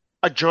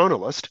a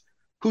journalist,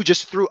 who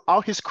just threw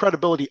all his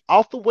credibility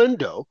out the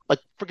window, like,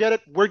 forget it,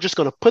 we're just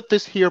going to put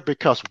this here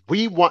because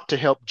we want to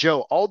help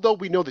Joe. Although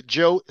we know that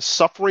Joe is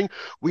suffering,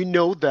 we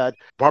know that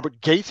Robert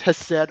Gates has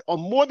said on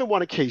more than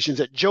one occasion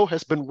that Joe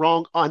has been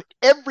wrong on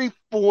every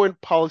foreign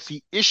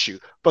policy issue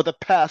for the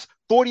past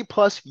 40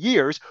 plus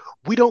years.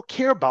 We don't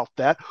care about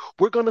that.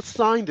 We're going to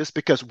sign this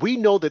because we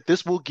know that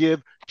this will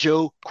give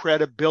Joe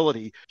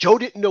credibility. Joe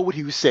didn't know what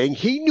he was saying.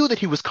 He knew that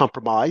he was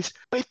compromised,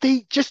 but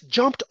they just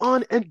jumped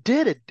on and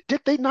did it.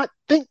 Did they not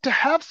think to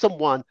have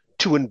someone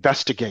to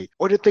investigate,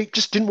 or did they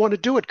just didn't want to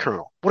do it,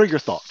 Colonel? What are your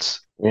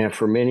thoughts? Yeah,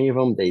 for many of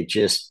them,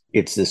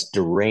 it's this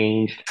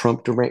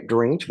Trump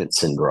derangement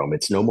syndrome.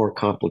 It's no more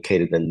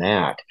complicated than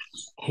that.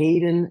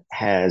 Hayden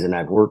has, and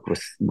I've worked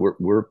with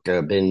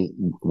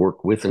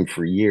him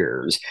for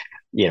years.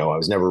 I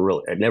was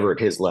never at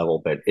his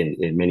level, but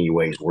in many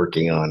ways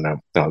working on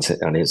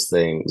his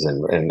things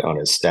and on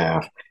his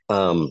staff.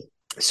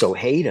 So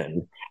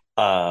Hayden,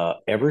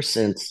 ever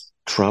since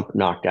Trump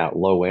knocked out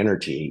low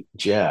energy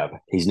Jeb,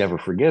 he's never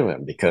forgiven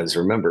him because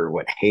remember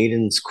what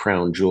Hayden's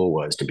crown jewel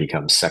was to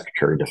become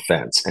Secretary of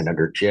Defense. And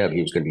under Jeb,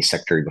 he was going to be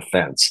Secretary of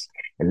Defense.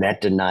 And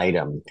that denied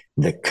him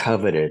the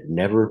coveted,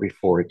 never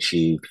before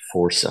achieved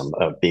foursome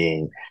of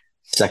being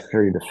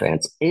Secretary of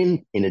Defense,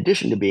 in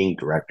addition to being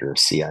Director of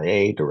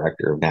CIA,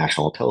 Director of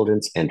National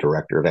Intelligence, and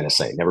Director of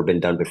NSA. Never been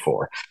done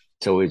before.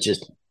 So it's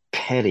just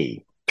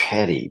petty,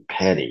 petty,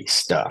 petty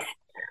stuff.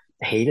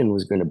 Hayden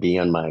was going to be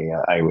on my.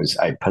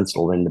 I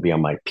penciled in to be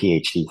on my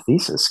PhD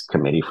thesis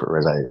committee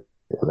as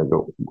I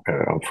go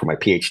for my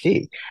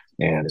PhD.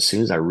 And as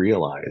soon as I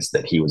realized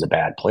that he was a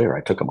bad player,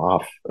 I took him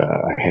off.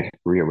 I had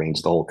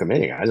rearranged the whole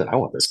committee. I said, I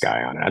want this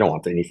guy on it. I don't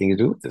want anything to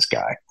do with this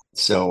guy.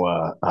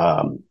 So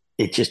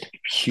it's just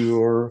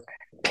pure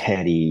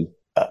petty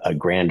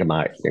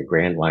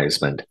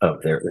aggrandizement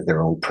of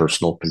their own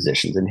personal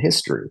positions in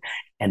history.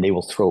 And they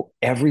will throw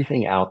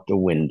everything out the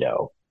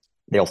window.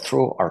 They'll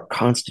throw our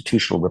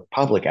constitutional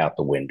republic out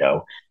the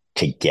window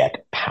to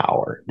get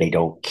power. They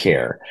don't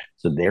care.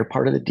 So they're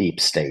part of the deep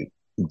state.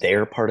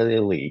 They're part of the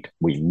elite.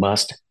 We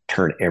must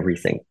turn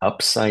everything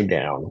upside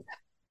down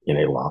in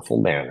a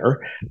lawful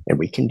manner, and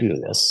we can do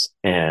this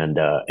and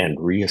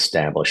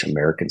reestablish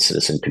American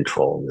citizen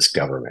control in this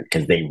government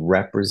because they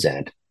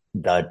represent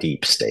the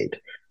deep state.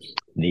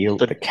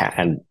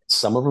 And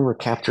some of them are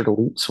captured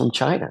elites from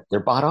China.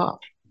 They're bought off.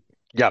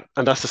 Yeah,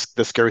 and that's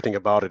the scary thing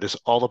about it. It's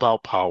all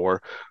about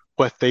power,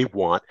 what they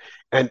want,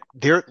 and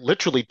they're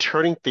literally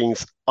turning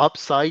things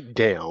upside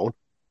down,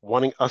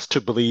 wanting us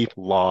to believe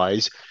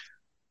lies.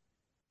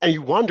 And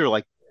you wonder,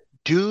 like,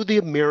 do the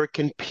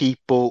American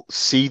people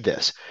see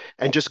this?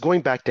 And just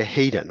going back to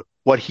Hayden,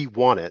 what he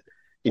wanted,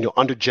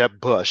 under Jeb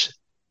Bush,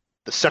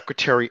 the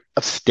Secretary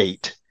of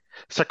State,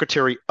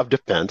 Secretary of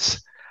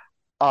Defense,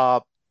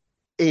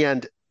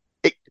 and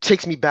it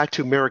takes me back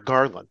to Merrick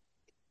Garland,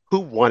 who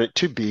wanted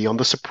to be on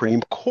the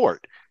Supreme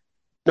Court.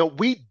 Now,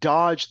 we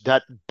dodged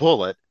that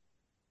bullet,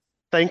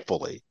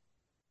 thankfully,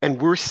 and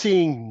we're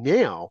seeing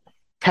now,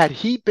 had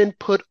he been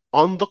put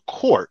on the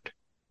court,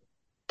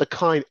 the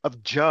kind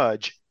of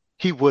judge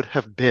he would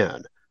have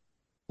been.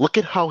 Look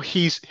at how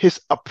his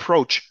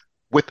approach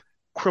with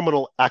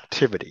criminal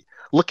activity.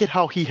 Look at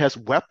how he has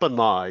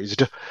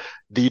weaponized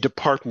the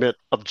Department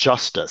of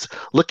Justice.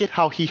 Look at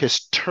how he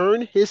has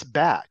turned his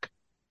back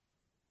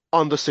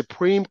on the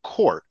Supreme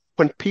Court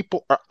when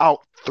people are out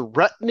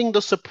threatening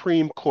the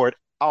Supreme Court,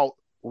 out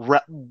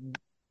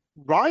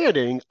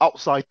rioting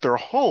outside their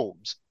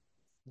homes.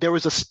 There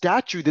is a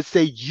statute that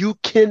says you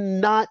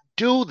cannot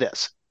do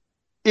this.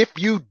 If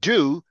you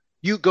do,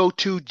 you go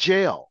to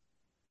jail.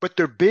 But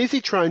they're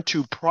busy trying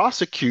to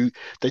prosecute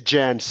the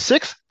Jan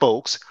 6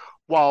 folks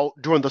while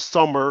during the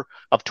summer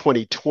of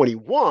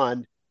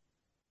 2021,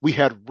 we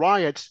had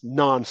riots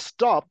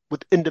nonstop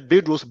with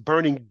individuals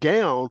burning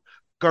down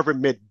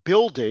government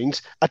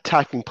buildings,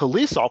 attacking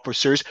police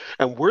officers,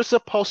 and we're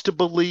supposed to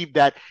believe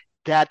that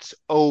that's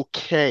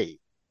okay.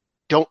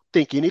 Don't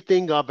think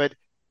anything of it.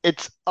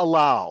 It's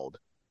allowed.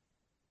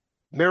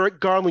 Merrick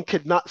Garland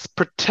could not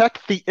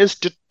protect the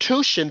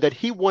institution that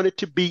he wanted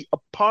to be a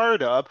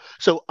part of,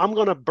 so I'm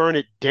going to burn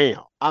it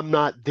down. I'm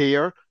not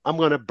there. I'm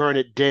going to burn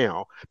it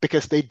down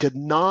because they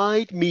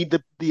denied me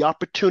the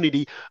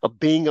opportunity of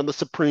being on the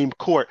Supreme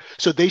Court.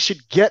 So they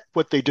should get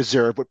what they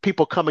deserve with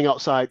people coming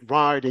outside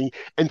rioting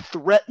and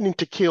threatening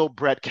to kill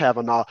Brett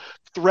Kavanaugh,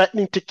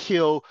 threatening to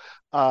kill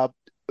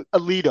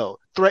Alito,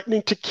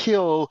 threatening to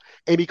kill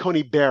Amy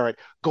Coney Barrett,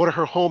 go to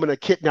her home and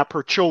kidnap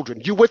her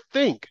children. You would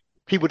think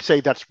he would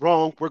say that's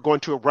wrong, we're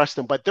going to arrest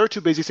them, but they're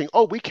too busy saying,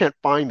 oh, we can't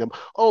find them,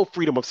 oh,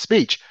 freedom of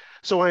speech.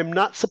 So I'm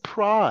not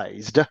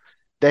surprised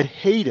that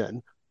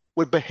Hayden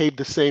would behave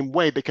the same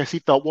way because he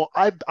thought, well,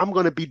 I'm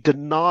going to be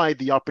denied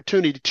the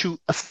opportunity to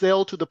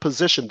assail to the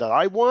position that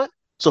I want.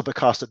 So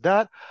because of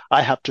that,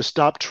 I have to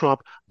stop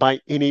Trump by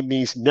any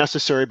means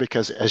necessary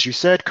because, as you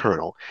said,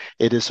 Colonel,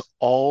 it is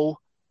all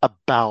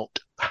about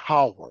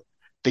power.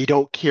 They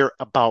don't care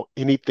about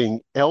anything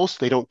else.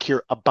 They don't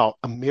care about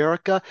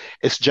America.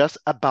 It's just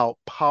about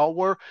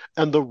power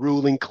and the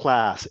ruling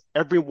class.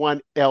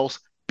 Everyone else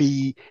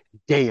be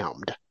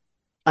damned.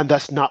 And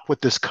that's not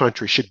what this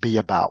country should be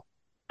about.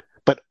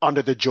 But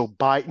under the Joe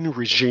Biden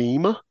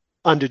regime,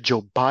 under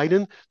Joe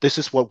Biden, this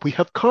is what we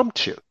have come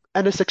to.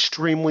 And it's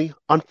extremely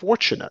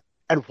unfortunate.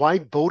 And why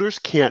voters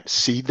can't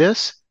see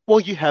this? Well,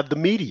 you have the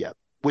media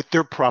with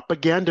their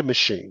propaganda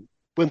machine,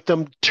 with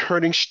them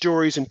turning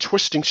stories and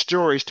twisting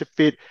stories to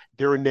fit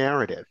their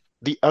narrative.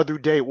 The other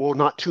day, well,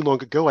 not too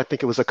long ago, I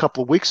think it was a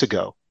couple of weeks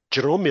ago,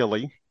 General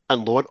Milley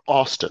and Lord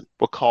Austin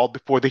were called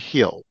before the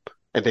Hill,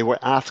 and they were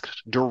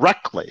asked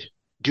directly,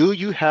 do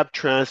you have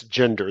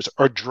transgenders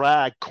or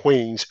drag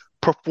queens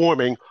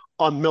performing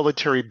on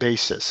military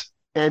bases?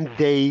 And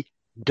they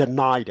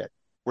denied it.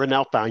 We're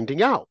now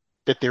finding out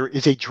that there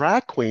is a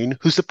drag queen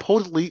who's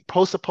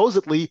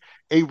supposedly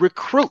a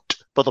recruit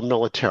for the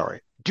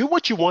military. Do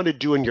what you want to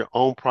do in your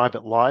own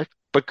private life.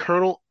 But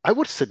Colonel, I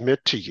would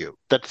submit to you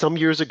that some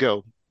years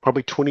ago,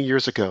 probably 20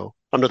 years ago,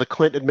 under the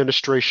Clinton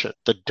administration,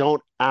 the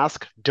don't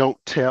ask, don't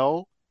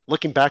tell,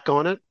 looking back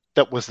on it,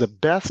 that was the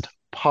best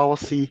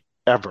policy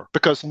ever.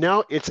 Because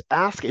now it's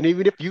asking,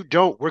 even if you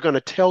don't, we're going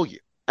to tell you.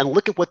 And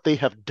look at what they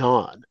have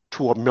done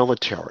to our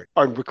military.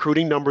 Our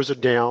recruiting numbers are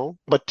down,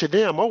 but to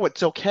them, oh,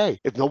 it's okay.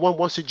 If no one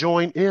wants to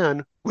join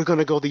in, we're going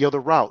to go the other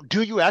route.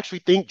 Do you actually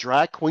think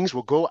drag queens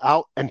will go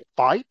out and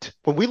fight?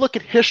 When we look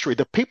at history,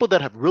 the people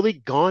that have really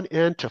gone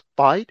in to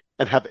fight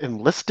and have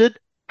enlisted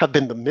have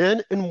been the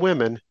men and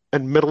women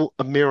in middle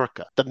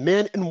America, the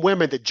men and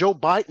women that Joe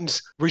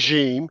Biden's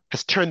regime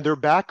has turned their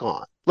back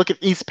on. Look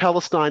at East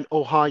Palestine,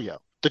 Ohio,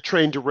 the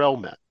train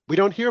derailment. We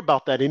don't hear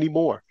about that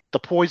anymore. The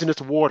poisonous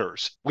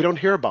waters. We don't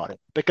hear about it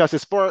because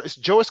as far as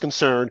Joe is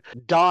concerned,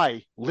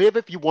 die, live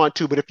if you want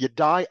to, but if you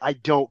die, I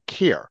don't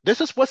care.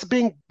 This is what's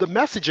being the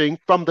messaging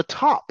from the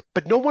top,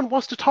 but no one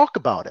wants to talk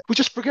about it. We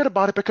just forget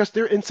about it because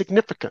they're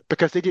insignificant,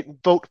 because they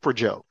didn't vote for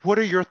Joe. What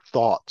are your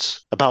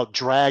thoughts about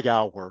drag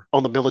hour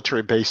on the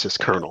military basis,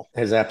 Colonel?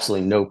 Has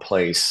absolutely no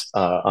place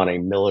on a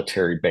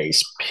military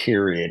base,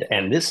 period.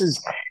 And this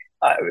is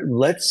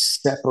let's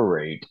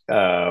separate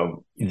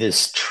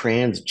this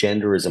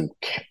transgenderism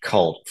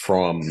cult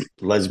from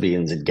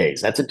lesbians and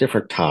gays. That's a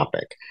different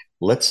topic.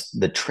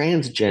 The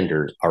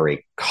transgenders are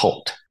a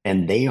cult,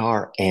 and they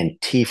are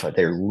Antifa.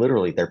 They're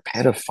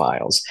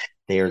pedophiles.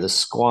 They are the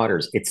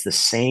squatters. It's the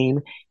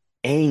same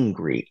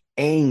angry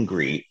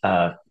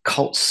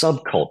cult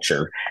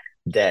subculture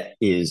that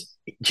is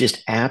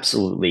just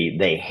absolutely,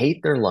 they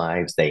hate their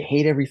lives, they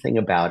hate everything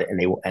about it,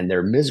 and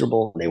they're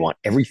miserable, and they want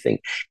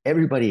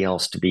everybody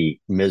else to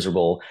be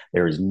miserable.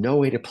 There is no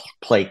way to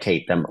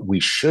placate them. We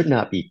should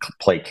not be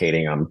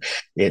placating them.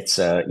 It's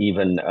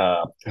even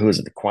who is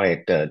it, the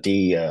Quiet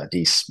D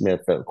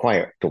Smith,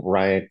 Quiet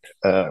Riot,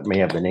 may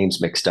have the names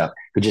mixed up,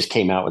 who just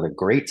came out with a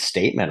great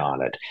statement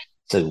on it.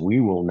 So we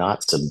will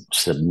not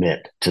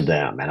submit to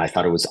them. And I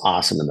thought it was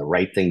awesome and the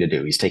right thing to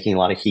do. He's taking a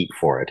lot of heat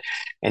for it.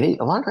 And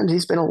a lot of times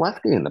he's been a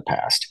lefty in the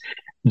past.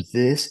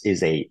 This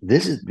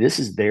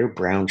is their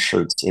brown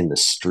shirts in the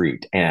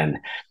street. And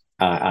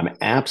I'm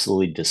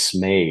absolutely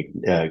dismayed.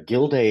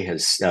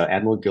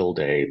 Admiral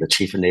Gilday, the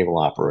chief of naval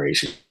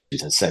operations,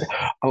 has said,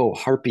 "Oh,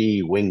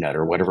 Harpy Wingnut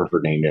or whatever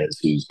her name is,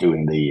 who's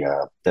doing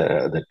the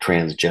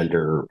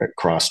transgender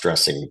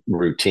cross-dressing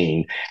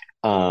routine."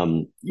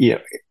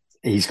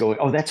 He's going,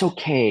 "Oh, that's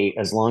okay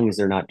as long as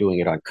they're not doing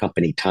it on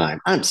company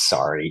time." I'm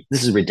sorry.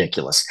 This is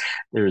ridiculous.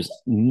 There's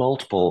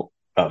multiple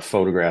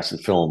photographs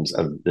and films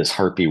of this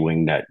Harpy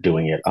Wingnut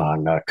doing it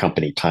on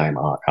company time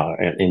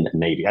in the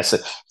Navy. I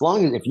said, as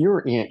long as if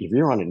you're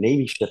on a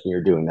Navy ship and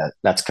you're doing that,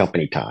 that's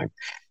company time.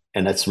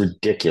 And that's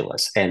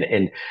ridiculous.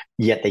 And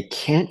yet they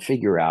can't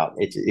figure out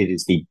it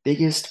is the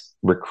biggest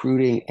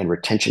recruiting and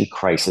retention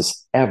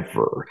crisis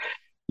ever.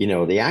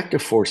 The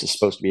active force is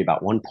supposed to be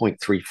about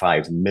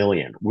 1.35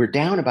 million. We're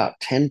down about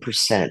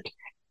 10%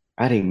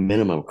 at a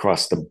minimum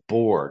across the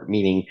board,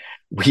 meaning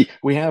we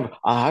have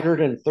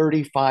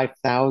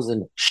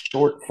 135,000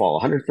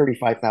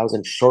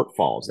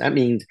 shortfalls. That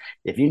means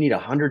if you need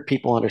 100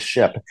 people on a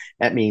ship,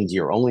 that means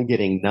you're only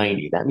getting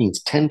 90. That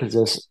means 10 of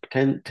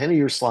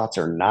your slots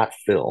are not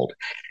filled.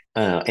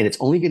 And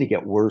it's only going to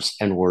get worse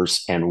and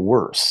worse and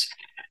worse.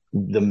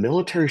 The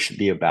military should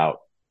be about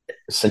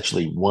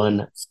essentially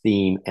one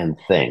theme and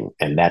thing,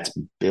 and that's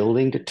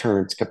building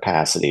deterrence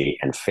capacity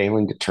and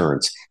failing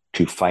deterrence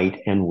to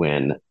fight and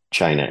win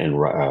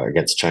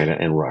against China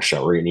and Russia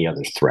or any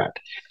other threat.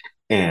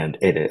 And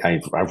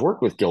I've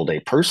worked with Gilday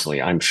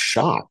personally. I'm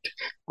shocked.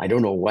 I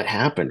don't know what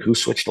happened. Who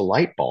switched a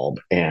light bulb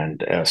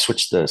and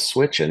switched the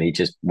switch, and he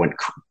just went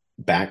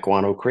back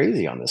guano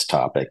crazy on this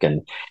topic.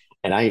 And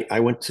I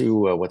went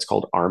to what's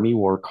called Army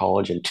War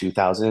College in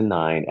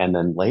 2009, and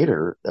then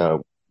later.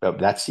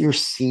 That's your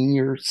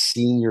senior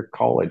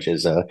college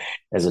as an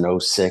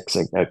 06,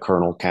 a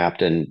colonel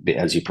captain,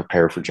 as you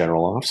prepare for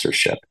general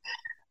officership.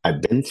 I've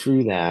been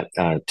through that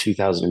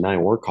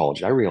 2009 War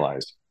College. I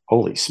realized,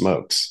 holy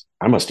smokes,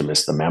 I must have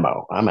missed the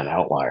memo. I'm an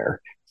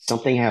outlier.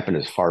 Something happened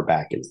as far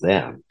back as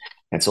them.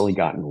 It's only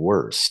gotten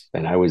worse.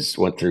 And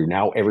went through,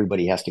 now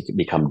everybody has to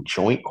become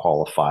joint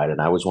qualified. And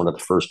I was one of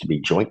the first to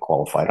be joint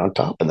qualified on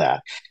top of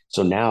that.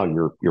 So now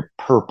you're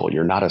purple.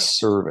 You're not a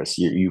service.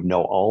 You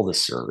know all the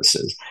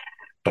services.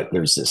 But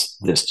there's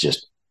this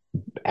just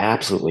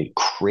absolutely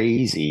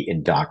crazy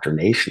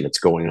indoctrination that's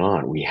going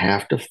on. We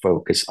have to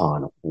focus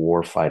on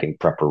warfighting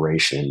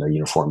preparation in the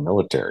uniformed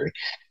military.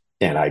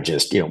 And I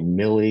just,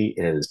 Milley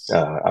is,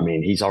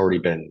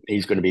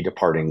 he's going to be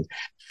departing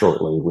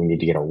shortly. We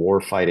need to get a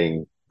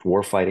warfighting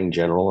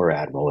general or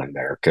admiral in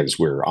there because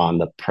we're on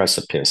the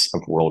precipice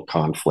of world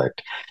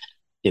conflict.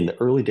 In the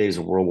early days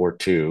of World War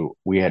II,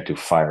 we had to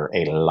fire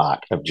a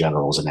lot of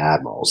generals and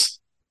admirals.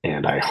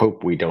 And I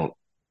hope we don't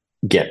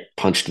get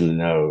punched in the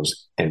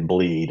nose and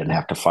bleed and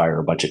have to fire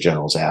a bunch of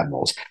generals and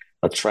admirals.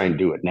 Let's try and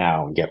do it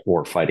now and get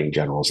war-fighting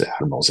generals and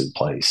admirals in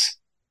place.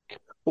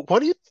 Why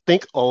do you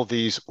think all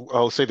these,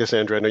 I'll say this,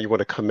 Andrew, I know you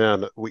want to come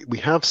in. We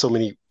have so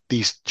many,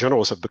 these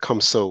generals have become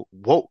so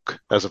woke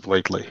as of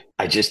lately.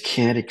 I just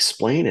can't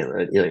explain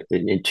it.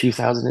 In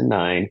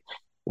 2009,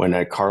 when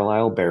at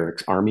Carlisle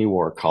Barracks Army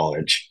War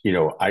College,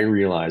 I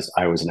realized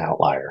I was an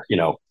outlier.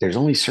 There's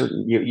only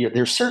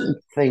there's certain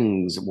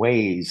things,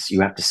 ways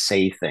you have to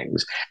say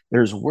things.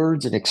 There's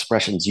words and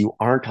expressions you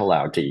aren't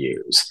allowed to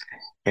use.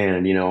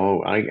 And,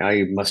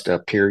 I must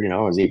appear, I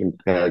was even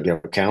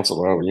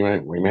counseled,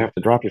 we may have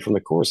to drop you from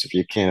the course if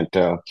you can't,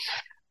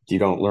 you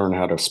don't learn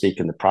how to speak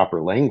in the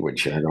proper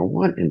language. And I go,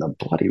 what in the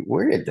bloody,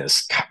 where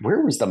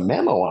was the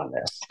memo on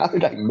this? How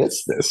did I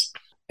miss this?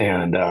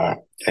 And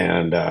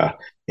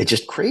it's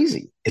just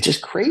crazy. It's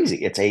just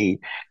crazy.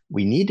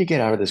 We need to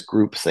get out of this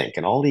groupthink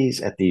and all these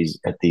at these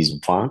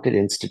vaunted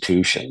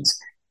institutions.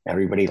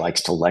 Everybody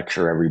likes to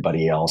lecture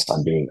everybody else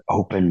on being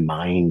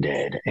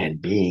open-minded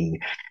and being,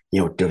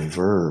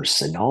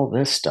 diverse and all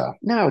this stuff.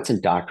 No, it's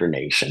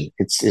indoctrination.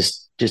 It's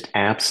just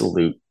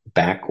absolute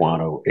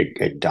backwater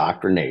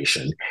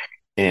indoctrination.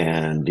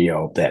 And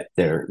that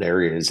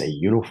there is a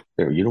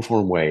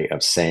uniform way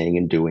of saying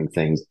and doing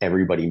things.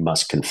 Everybody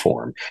must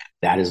conform.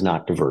 That is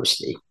not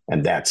diversity,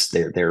 and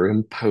they're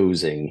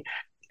imposing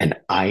an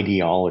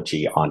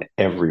ideology on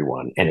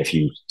everyone. And if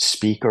you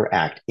speak or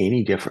act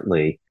any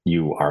differently,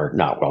 you are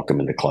not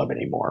welcome in the club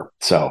anymore.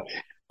 So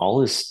all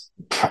this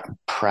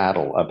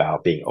prattle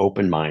about being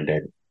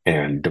open-minded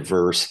and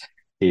diverse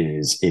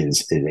is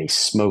a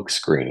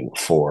smokescreen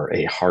for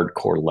a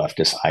hardcore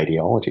leftist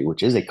ideology,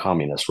 which is a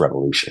communist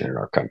revolution in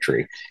our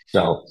country.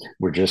 So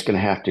we're just going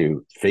to have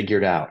to figure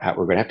it out.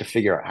 We're going to have to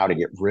figure out how to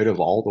get rid of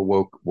all the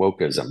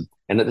wokeism.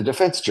 And at the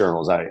defense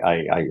journals, I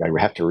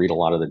have to read a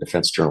lot of the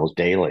defense journals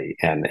daily,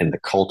 and the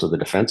cult of the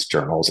defense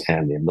journals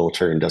and the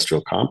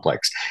military-industrial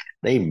complex,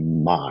 they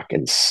mock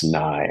and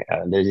snide.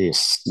 They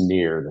just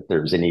sneer that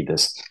there's any of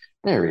this.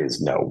 There is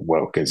no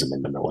wokeism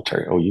in the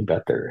military. Oh, you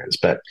bet there is.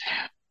 But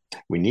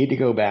we need to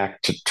go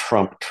back to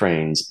Trump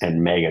trains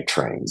and mega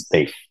trains.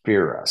 They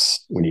fear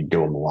us. We need to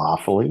do them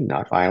lawfully,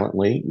 not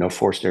violently, no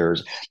forced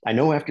errors. I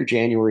know after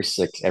January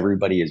 6th,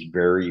 everybody is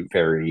very,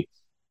 very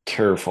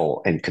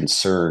careful and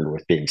concerned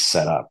with being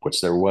set up,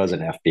 which there was an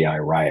FBI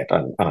riot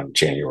on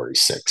January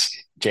 6th.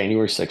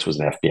 January 6th was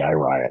an FBI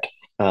riot.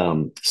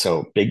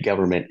 So big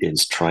government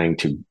is trying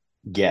to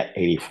get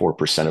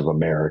 84% of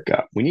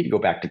America. We need to go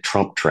back to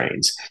Trump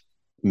trains,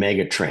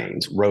 mega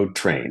trains, road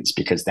trains,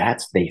 because they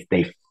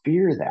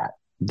fear that.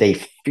 They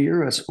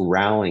fear us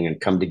rallying and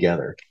come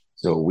together.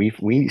 So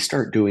we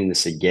start doing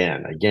this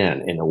again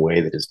in a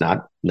way that is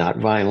not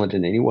violent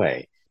in any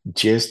way.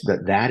 Just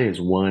that is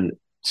one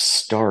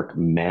stark,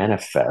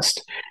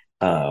 manifest,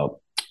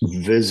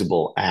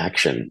 visible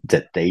action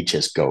that they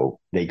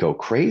go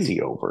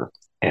crazy over,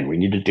 and we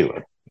need to do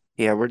it.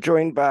 Yeah, we're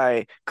joined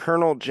by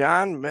Colonel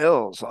John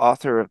Mills,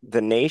 author of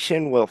The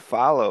Nation Will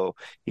Follow.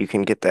 You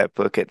can get that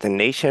book at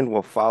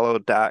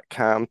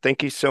thenationwillfollow.com.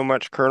 Thank you so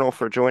much, Colonel,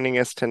 for joining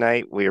us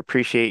tonight. We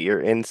appreciate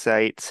your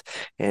insights,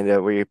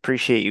 and we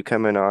appreciate you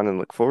coming on and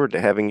look forward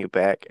to having you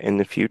back in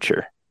the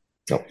future.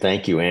 Oh,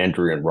 thank you,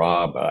 Andrew and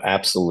Rob.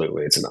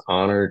 Absolutely. It's an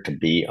honor to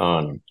be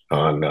on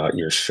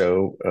your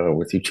show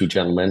with you two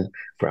gentlemen.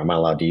 Am I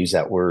allowed to use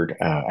that word?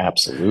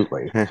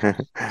 Absolutely.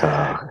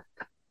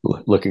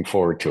 Looking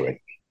forward to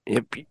it.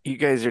 Yep, you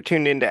guys are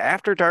tuned into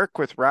After Dark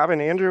with Rob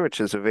and Andrew,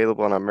 which is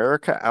available on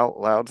America Out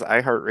Loud's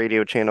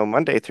iHeartRadio channel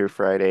Monday through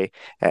Friday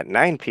at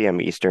 9 p.m.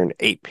 Eastern,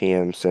 8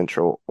 p.m.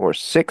 Central, or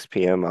 6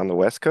 p.m. on the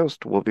West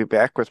Coast. We'll be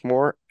back with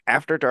more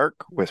After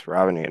Dark with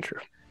Rob and Andrew.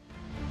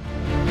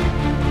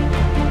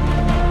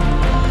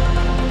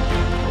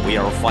 We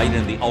are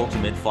fighting the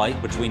ultimate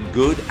fight between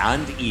good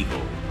and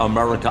evil.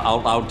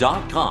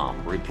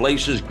 AmericaOutloud.com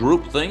replaces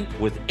groupthink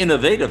with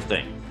innovative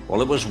think.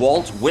 Well, it was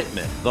Walt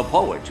Whitman, the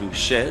poet, who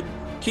said,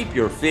 "Keep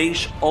your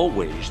face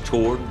always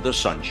toward the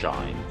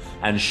sunshine,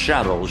 and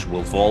shadows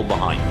will fall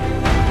behind you."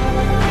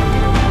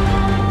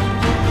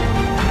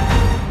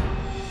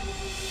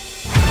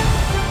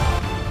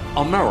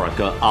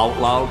 America Out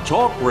Loud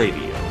Talk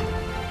Radio.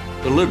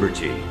 The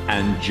liberty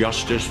and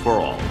justice for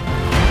all.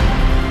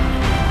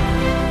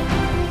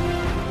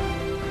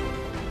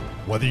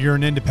 Whether you're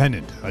an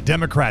independent, a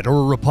Democrat, or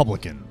a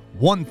Republican,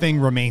 one thing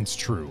remains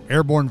true.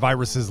 Airborne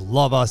viruses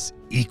love us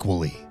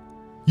equally.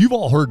 You've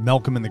all heard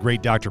Malcolm and the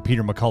great Dr.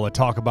 Peter McCullough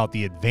talk about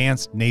the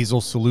advanced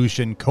nasal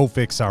solution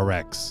Cofix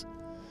RX.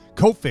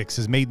 Cofix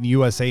is made in the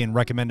USA and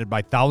recommended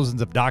by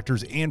thousands of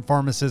doctors and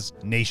pharmacists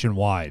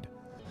nationwide.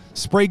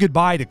 Spray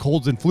goodbye to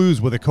colds and flus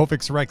with a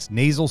Cofix RX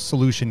nasal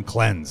solution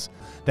cleanse.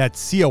 That's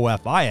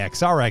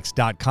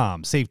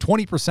COFIXRX.com. Save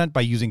 20%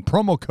 by using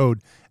promo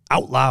code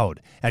OUTLOUD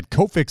at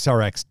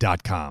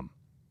COFIXRX.com.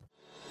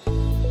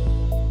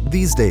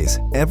 These days,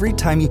 every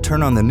time you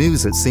turn on the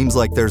news, it seems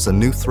like there's a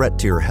new threat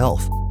to your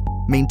health.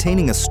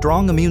 Maintaining a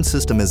strong immune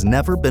system has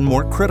never been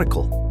more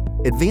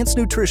critical. Advanced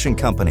nutrition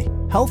company,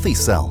 Healthy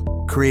Cell,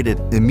 created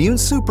Immune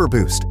Super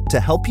Boost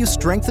to help you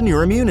strengthen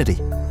your immunity.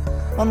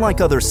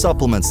 Unlike other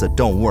supplements that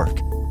don't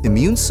work,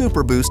 Immune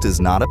Super Boost is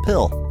not a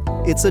pill.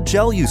 It's a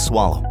gel you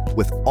swallow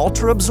with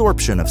ultra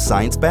absorption of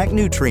science-backed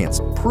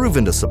nutrients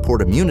proven to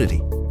support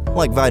immunity,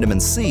 like vitamin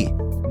C,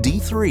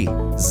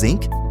 D3,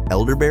 zinc,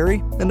 elderberry,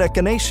 and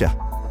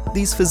echinacea.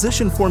 These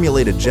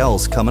physician-formulated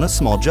gels come in a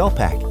small gel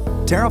pack,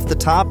 Tear off the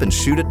top and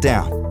shoot it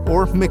down,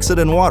 or mix it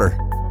in water.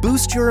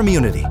 Boost your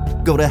immunity.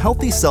 Go to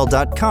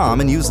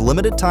healthycell.com and use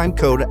limited time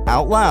code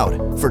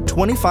OUTLOUD for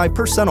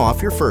 25%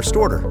 off your first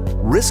order.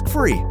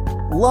 Risk-free.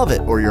 Love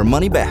it or your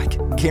money back.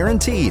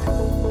 Guaranteed.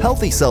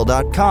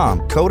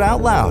 Healthycell.com code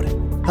OUTLOUD.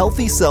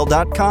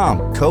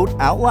 Healthycell.com code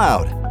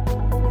OUTLOUD.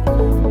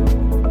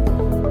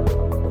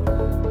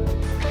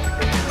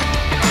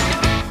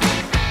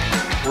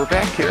 We're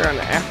back here on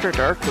After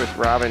Dark with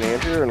Rob and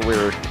Andrew, and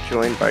we're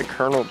joined by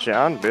Colonel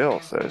John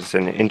Bill. So it's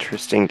an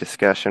interesting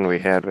discussion we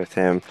had with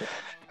him.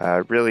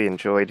 Really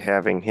enjoyed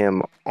having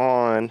him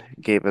on,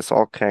 gave us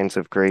all kinds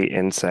of great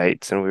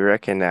insights, and we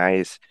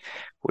recommend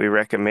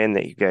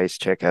that you guys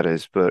check out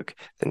his book,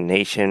 The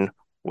Nation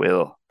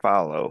Will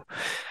Follow.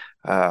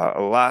 A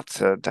lot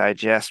to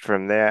digest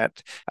from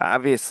that.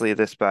 Obviously,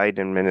 this Biden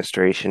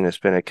administration has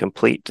been a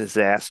complete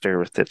disaster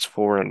with its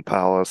foreign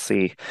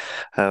policy.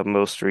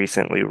 Most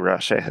recently,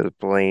 Russia has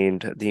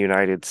blamed the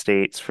United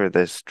States for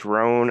this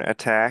drone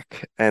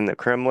attack in the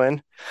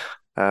Kremlin.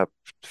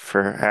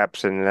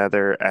 Perhaps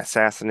another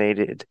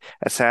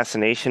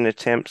assassination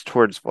attempt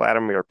towards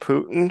Vladimir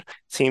Putin.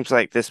 Seems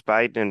like this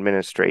Biden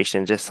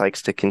administration just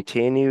likes to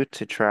continue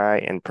to try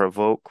and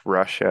provoke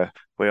Russia.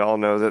 We all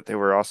know that they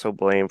were also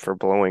blamed for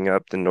blowing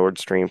up the Nord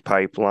Stream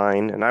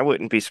pipeline, and I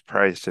wouldn't be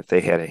surprised if they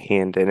had a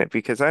hand in it,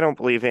 because I don't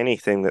believe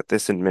anything that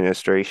this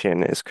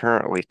administration is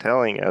currently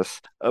telling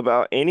us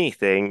about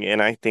anything,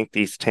 and I think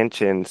these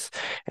tensions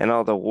and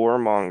all the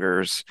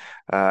warmongers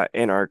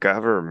in our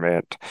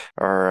government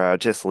are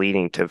just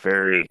leading to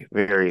very,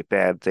 very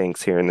bad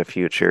things here in the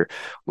future.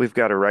 We've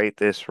got to right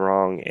this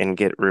wrong and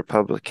get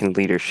Republican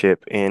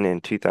leadership in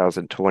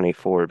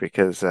 2024,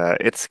 because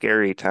it's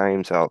scary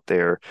times out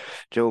there.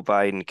 Joe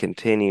Biden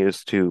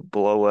continues to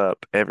blow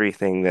up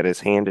everything that is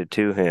handed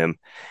to him,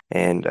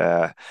 and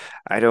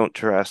I don't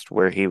trust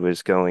where he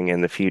was going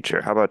in the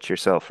future. How about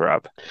yourself,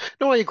 Rob?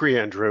 No, I agree,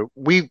 Andrew.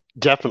 We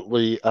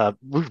definitely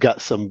we've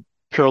got some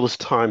perilous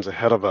times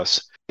ahead of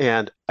us,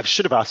 and I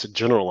should have asked the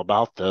general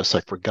about this. I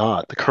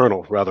forgot, the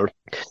colonel rather,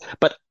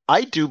 but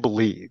I do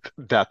believe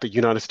that the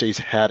United States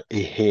had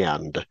a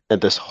hand in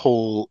this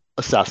whole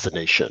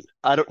assassination.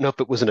 I don't know if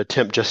it was an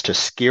attempt just to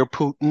scare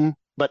Putin,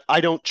 but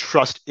I don't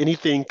trust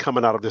anything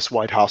coming out of this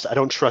White House. I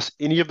don't trust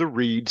any of the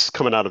reads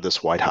coming out of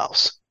this White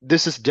House.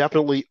 This is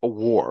definitely a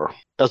war,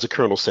 as the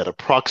colonel said, a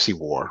proxy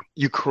war.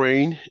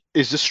 Ukraine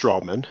is the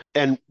strawman,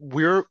 and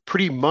we're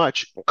pretty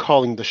much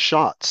calling the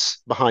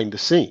shots behind the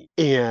scene.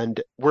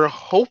 And we're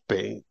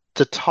hoping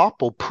to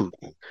topple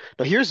Putin.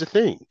 Now, here's the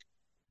thing,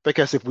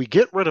 because if we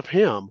get rid of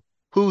him,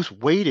 who's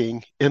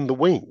waiting in the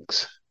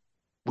wings?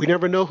 We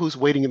never know who's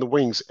waiting in the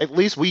wings. At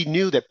least we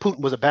knew that Putin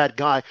was a bad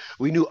guy.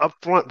 We knew up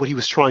front what he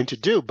was trying to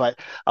do. But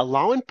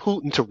allowing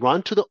Putin to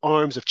run to the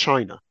arms of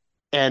China,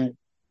 and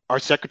our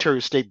Secretary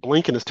of State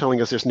Blinken is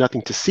telling us there's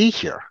nothing to see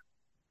here.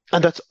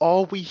 And that's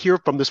all we hear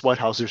from this White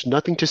House. There's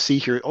nothing to see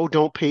here. Oh,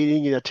 don't pay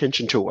any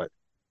attention to it.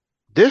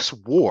 This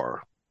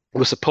war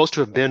was supposed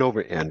to have been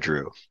over,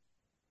 Andrew,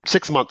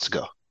 6 months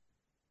ago.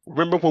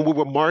 Remember when we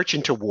were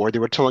marching to war, they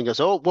were telling us,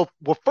 oh,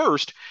 well,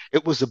 first,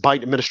 it was the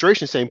Biden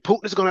administration saying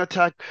Putin is going to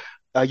attack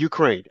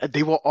Ukraine.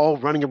 They were all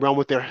running around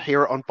with their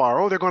hair on fire.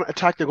 Oh, they're going to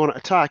attack. They're going to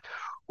attack.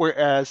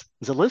 Whereas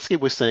Zelensky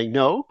was saying,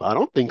 no, I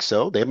don't think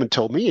so. They haven't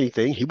told me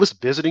anything. He was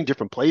visiting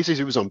different places.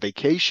 He was on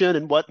vacation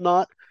and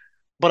whatnot.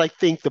 But I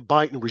think the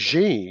Biden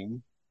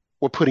regime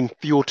were putting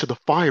fuel to the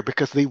fire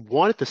because they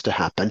wanted this to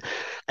happen.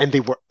 And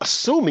they were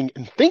assuming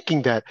and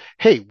thinking that,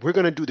 hey, we're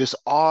going to do this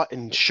awe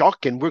and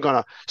shock and we're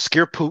going to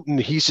scare Putin.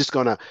 He's just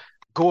going to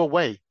go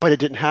away. But it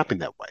didn't happen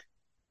that way.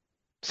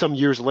 Some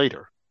years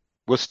later,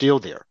 we're still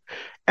there.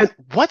 And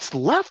what's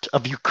left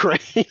of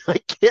Ukraine? I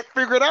can't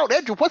figure it out.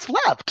 Andrew, what's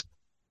left?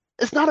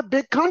 It's not a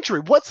big country.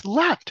 What's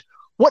left?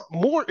 What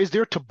more is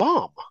there to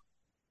bomb?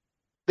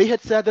 They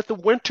had said that the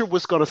winter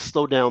was going to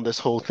slow down this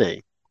whole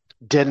thing.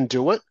 Didn't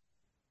do it.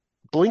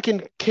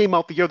 Blinken came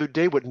out the other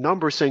day with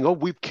numbers saying, oh,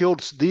 we've killed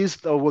these,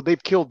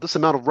 they've killed this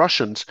amount of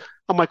Russians.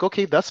 I'm like,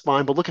 okay, that's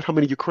fine, but look at how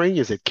many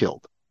Ukrainians they've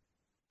killed.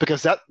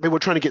 Because they were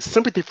trying to get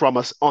sympathy from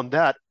us on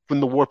that when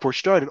the war first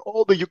started.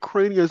 Oh, the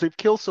Ukrainians, they've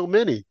killed so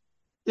many.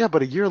 Yeah,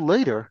 but a year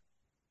later,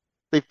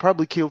 they've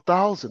probably killed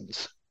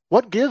thousands.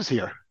 What gives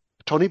here?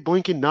 Tony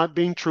Blinken not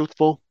being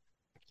truthful,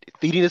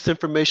 feeding this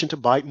information to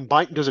Biden.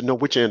 Biden doesn't know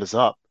which end is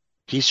up.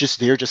 He's just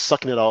there, just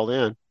sucking it all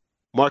in.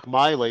 Mark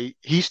Miley,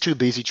 he's too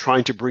busy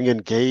trying to bring in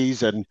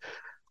gays and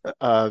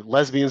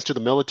lesbians to the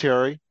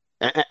military,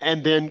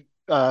 and then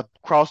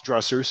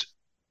cross-dressers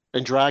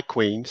and drag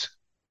queens.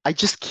 I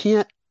just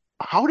can't.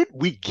 How did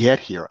we get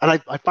here?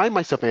 And I find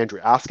myself,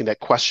 Andrew, asking that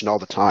question all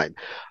the time.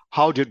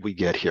 How did we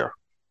get here?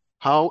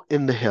 How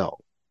in the hell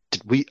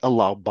did we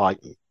allow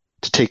Biden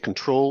to take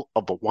control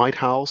of the White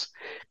House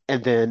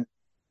and then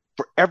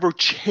forever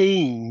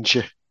change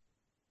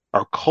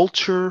our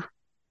culture,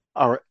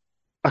 our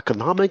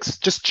economics,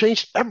 just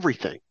change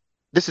everything?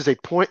 This is a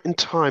point in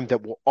time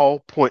that will all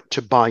point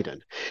to Biden.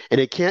 And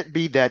it can't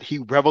be that he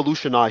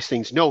revolutionized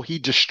things. No, he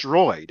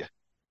destroyed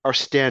our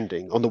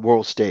standing on the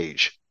world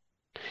stage.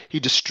 He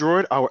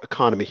destroyed our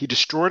economy. He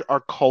destroyed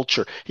our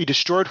culture. He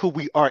destroyed who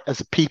we are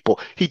as a people.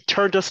 He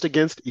turned us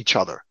against each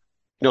other.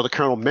 The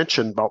colonel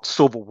mentioned about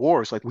civil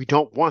wars. Like, we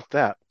don't want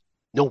that.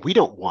 No, we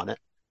don't want it.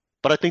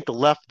 But I think the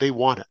left, they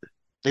want it.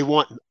 They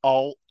want an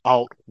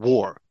all-out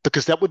war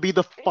because that would be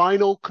the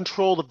final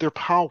control of their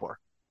power.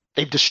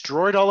 They've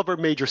destroyed all of our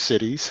major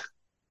cities,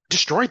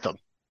 destroyed them.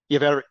 You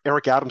have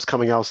Eric Adams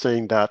coming out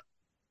saying that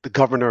the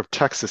governor of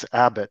Texas,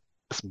 Abbott,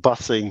 is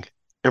busing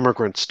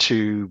immigrants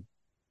to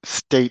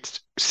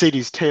states,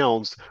 cities,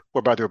 towns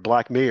whereby they're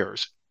black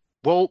mayors.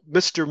 Well,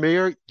 Mr.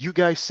 Mayor, you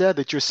guys said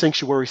that you're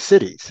sanctuary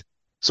cities.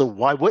 So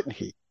why wouldn't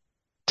he?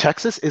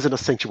 Texas isn't a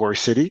sanctuary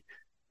city.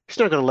 He's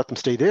not going to let them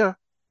stay there.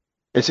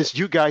 And since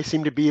you guys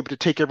seem to be able to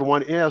take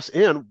everyone else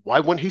in, why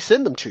wouldn't he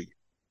send them to you?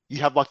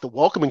 You have like the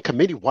welcoming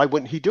committee. Why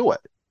wouldn't he do it?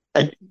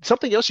 And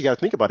something else you got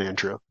to think about,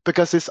 Andrew,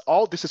 because this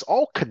is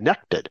all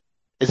connected,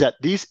 is that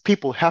these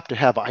people have to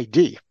have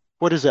ID.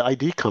 Where does the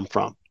ID come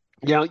from?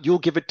 You'll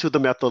give it to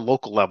them at the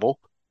local level,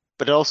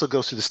 but it also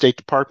goes to the State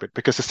Department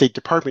because the State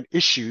Department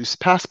issues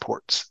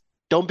passports.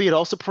 Don't be at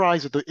all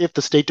surprised if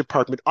the State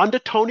Department under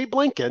Tony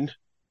Blinken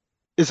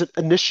is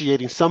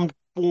initiating some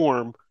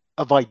form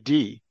of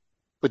ID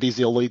for these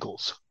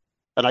illegals.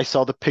 And I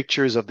saw the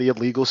pictures of the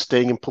illegals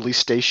staying in police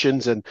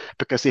stations and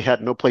because they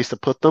had no place to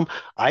put them.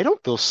 I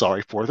don't feel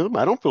sorry for them.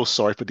 I don't feel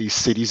sorry for these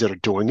cities that are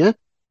doing it.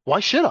 Why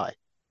should I?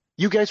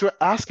 You guys were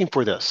asking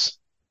for this.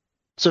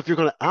 So if you're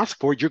going to ask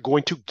for it, you're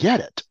going to get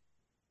it.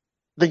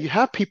 Then you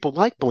have people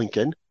like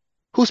Blinken,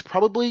 who's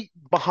probably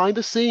behind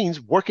the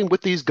scenes working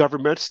with these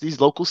governments, these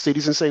local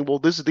cities, and saying, well,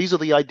 these are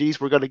the IDs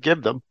we're going to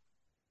give them.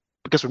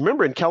 Because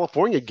remember, in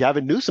California,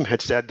 Gavin Newsom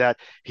had said that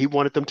he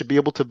wanted them to be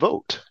able to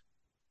vote.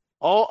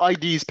 All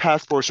IDs,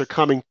 passports are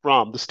coming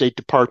from the State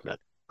Department.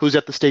 Who's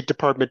at the State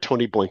Department?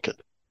 Tony Blinken.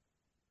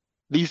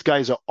 These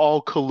guys are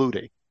all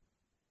colluding.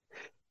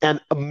 And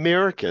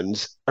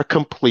Americans are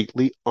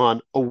completely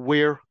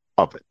unaware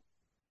of it,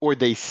 or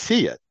they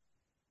see it.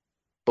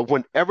 But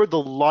whenever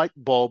the light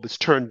bulb is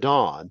turned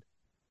on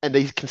and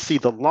they can see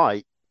the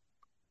light,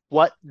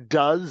 what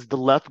does the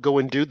left go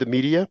and do, the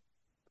media?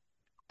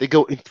 They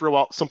go and throw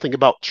out something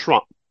about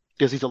Trump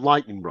because he's a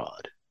lightning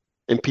rod.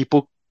 And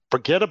people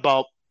forget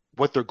about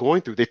what they're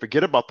going through. They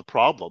forget about the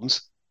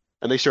problems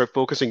and they start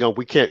focusing on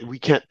we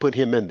can't put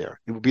him in there.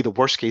 It would be the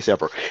worst case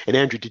ever. And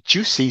Andrew, did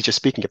you see, just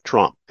speaking of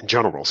Trump and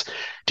generals,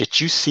 did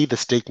you see the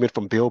statement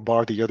from Bill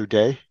Barr the other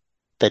day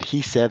that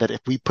he said that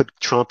if we put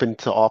Trump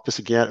into office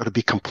again, it'll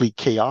be complete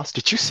chaos?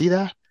 Did you see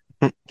that?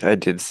 I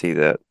did see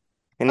that.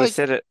 And he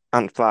said it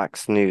on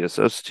Fox News.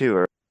 Those two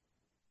are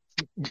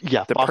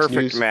the Fox perfect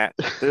News. match.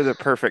 They're the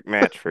perfect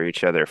match for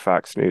each other,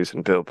 Fox News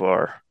and Bill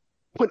Barr.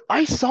 When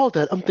I saw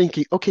that, I'm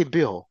thinking, okay,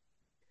 Bill,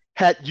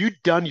 had you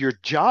done your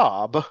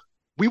job,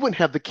 we wouldn't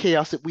have the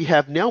chaos that we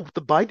have now with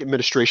the Biden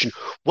administration.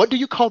 What do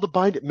you call the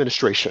Biden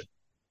administration?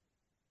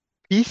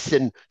 Peace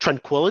and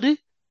tranquility?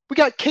 We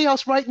got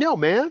chaos right now,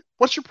 man.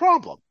 What's your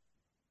problem?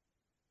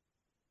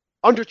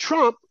 Under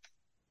Trump,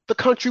 the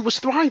country was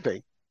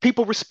thriving.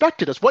 People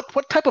respected us.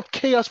 What type of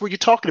chaos were you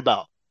talking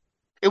about?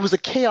 It was a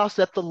chaos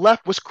that the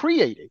left was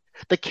creating,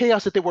 the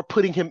chaos that they were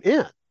putting him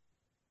in.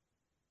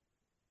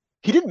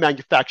 He didn't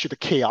manufacture the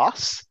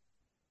chaos.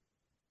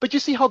 But you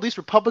see how these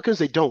Republicans,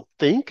 they don't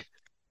think?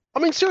 I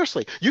mean,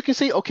 seriously, you can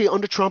say, okay,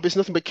 under Trump, it's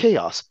nothing but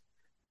chaos.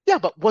 Yeah,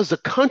 but was the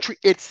country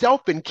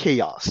itself in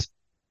chaos?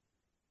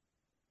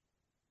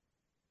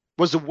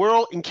 Was the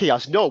world in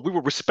chaos? No, we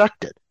were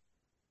respected.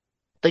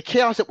 The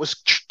chaos that was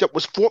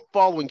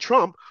following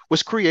Trump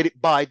was created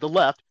by the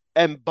left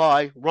and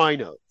by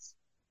rhinos.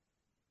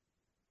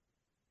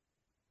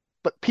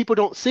 But people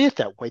don't see it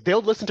that way.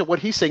 They'll listen to what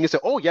he's saying and say,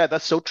 oh, yeah,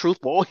 that's so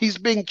truthful. Oh, he's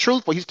being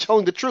truthful. He's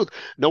telling the truth.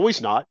 No,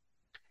 he's not.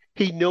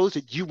 He knows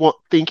that you won't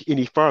think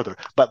any further.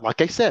 But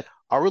like I said,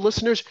 our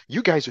listeners,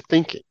 you guys are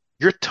thinking.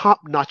 You're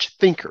top-notch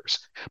thinkers.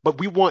 But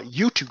we want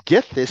you to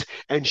get this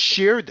and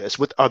share this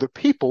with other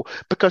people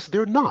because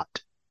they're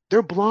not.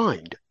 They're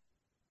blind.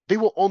 They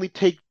will only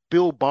take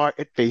Bill Barr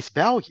at face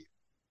value.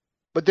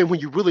 But then when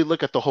you really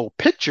look at the whole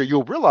picture,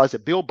 you'll realize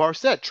that Bill Barr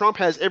said Trump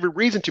has every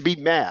reason to be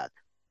mad,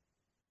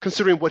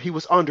 considering what he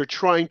was under,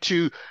 trying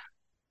to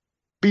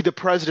be the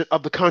president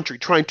of the country,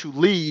 trying to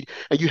lead,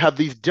 and you have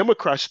these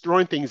Democrats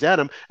throwing things at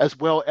him as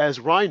well as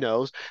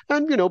rhinos.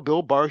 And,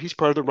 Bill Barr, he's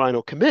part of the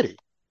rhino committee.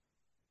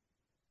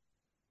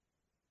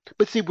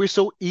 But see, people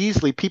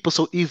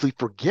so easily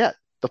forget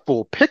the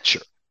full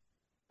picture.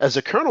 As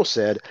the colonel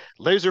said,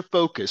 laser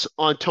focus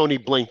on Tony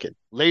Blinken,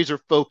 laser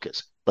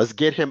focus. Let's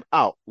get him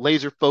out,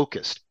 laser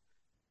focused.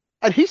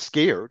 And he's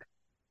scared.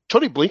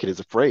 Tony Blinken is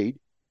afraid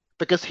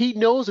because he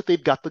knows that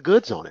they've got the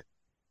goods on it.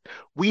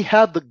 We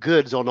have the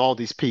goods on all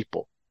these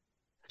people.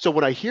 So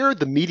when I hear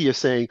the media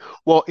saying,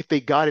 well, if they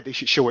got it, they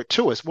should show it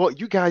to us. Well,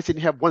 you guys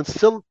didn't have one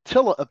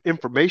scintilla of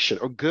information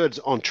or goods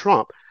on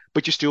Trump,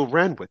 but you still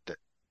ran with it.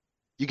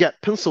 You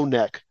got Pencil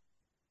Neck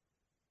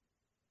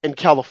in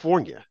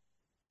California,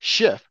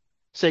 Schiff,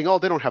 saying, oh,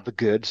 they don't have the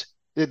goods.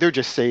 They're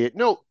just saying,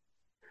 no,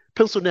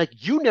 Pencil Neck,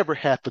 you never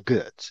had the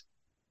goods.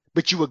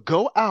 But you would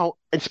go out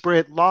and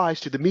spread lies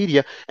to the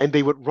media and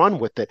they would run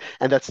with it.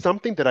 And that's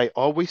something that I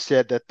always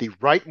said that the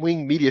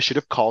right-wing media should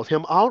have called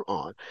him out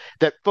on.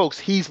 That, folks,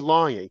 he's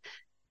lying.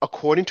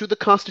 According to the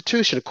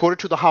Constitution, according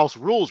to the House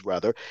rules,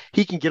 rather,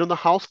 he can get on the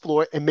House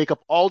floor and make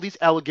up all these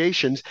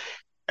allegations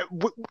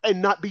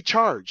and not be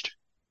charged.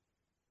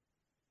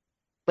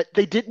 But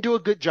they didn't do a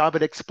good job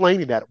at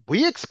explaining that.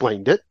 We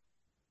explained it,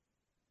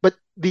 but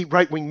the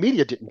right-wing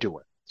media didn't do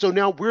it. So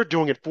now we're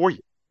doing it for you.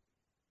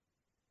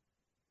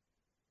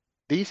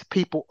 These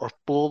people are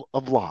full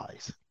of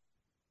lies.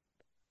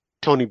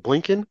 Tony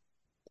Blinken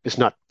is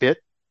not fit.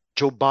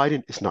 Joe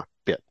Biden is not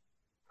fit.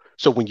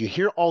 So when you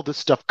hear all this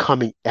stuff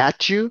coming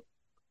at you,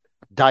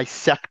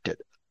 dissect it,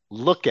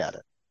 look at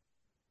it.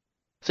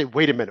 Say,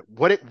 wait a minute,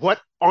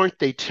 what aren't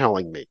they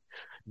telling me?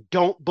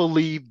 Don't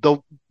believe the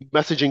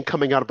messaging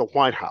coming out of the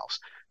White House.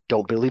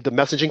 Don't believe the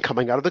messaging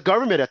coming out of the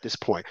government at this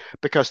point,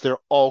 because they're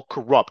all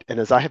corrupt. And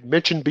as I have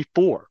mentioned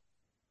before,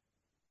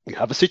 you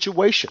have a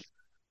situation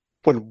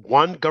when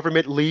one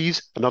government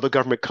leaves, another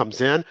government comes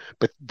in,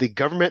 but the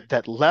government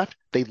that left,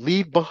 they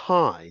leave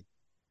behind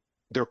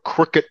their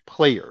crooked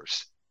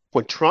players.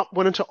 When Trump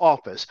went into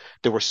office,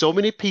 there were so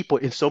many people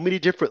in so many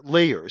different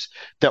layers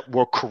that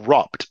were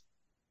corrupt,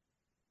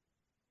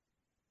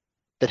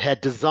 that had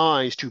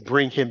designs to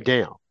bring him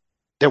down,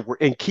 that were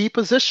in key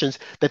positions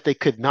that they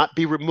could not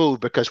be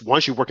removed, because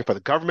once you're working for the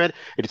government,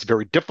 it is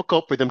very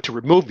difficult for them to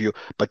remove you.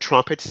 But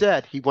Trump had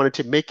said he wanted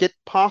to make it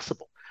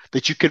possible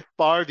that you could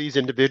fire these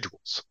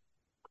individuals.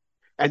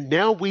 And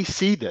now we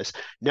see this.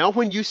 Now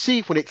when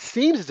it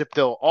seems as if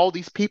though all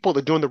these people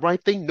are doing the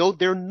right thing, no,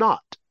 they're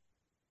not.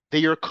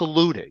 They are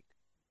colluding.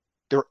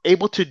 They're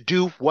able to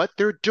do what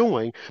they're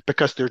doing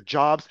because their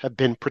jobs have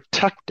been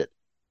protected.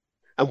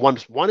 And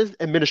once one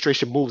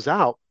administration moves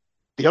out,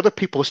 the other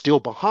people are still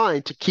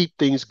behind to keep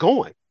things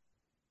going.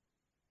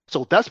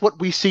 So that's what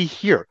we see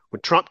here.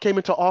 When Trump came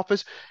into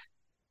office,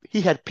 he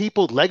had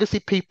people,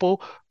 legacy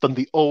people from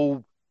the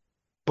old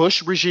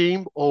Bush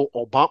regime, there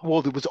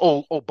was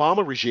old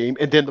Obama regime,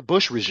 and then the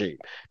Bush regime.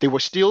 They were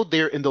still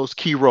there in those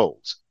key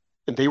roles,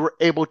 and they were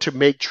able to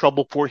make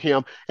trouble for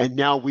him. And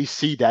now we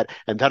see that,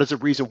 and that is the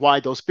reason why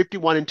those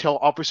 51 intel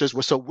officers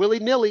were so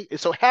willy-nilly and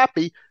so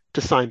happy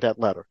to sign that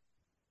letter.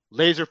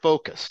 Laser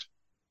focused.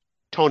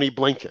 Tony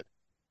Blinken,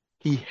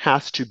 he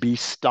has to be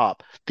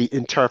stopped. The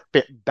entire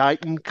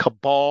Biden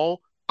cabal,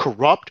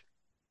 corrupt.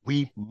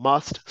 We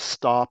must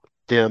stop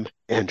them,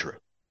 Andrew.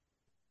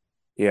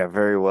 Yeah,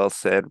 very well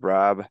said,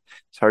 Rob.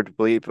 It's hard to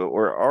believe, but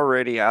we're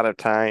already out of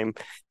time.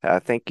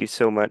 Thank you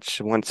so much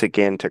once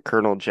again to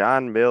Colonel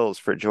John Mills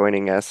for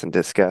joining us and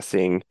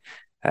discussing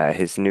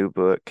his new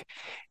book,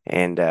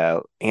 and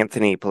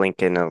Anthony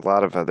Blinken, and a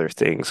lot of other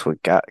things. We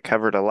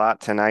covered a lot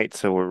tonight,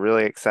 so we're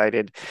really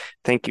excited.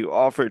 Thank you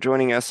all for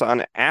joining us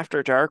on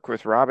After Dark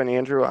with Rob and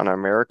Andrew on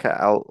America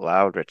Out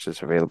Loud, which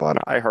is available on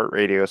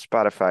iHeartRadio,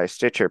 Spotify,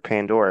 Stitcher,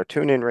 Pandora,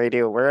 TuneIn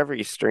Radio, wherever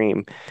you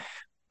stream.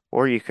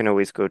 Or you can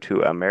always go to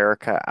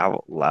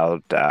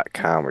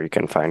AmericaOutloud.com, where you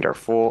can find our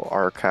full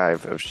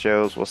archive of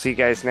shows. We'll see you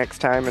guys next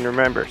time. And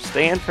remember,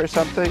 stand for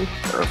something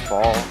or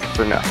fall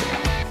for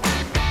nothing.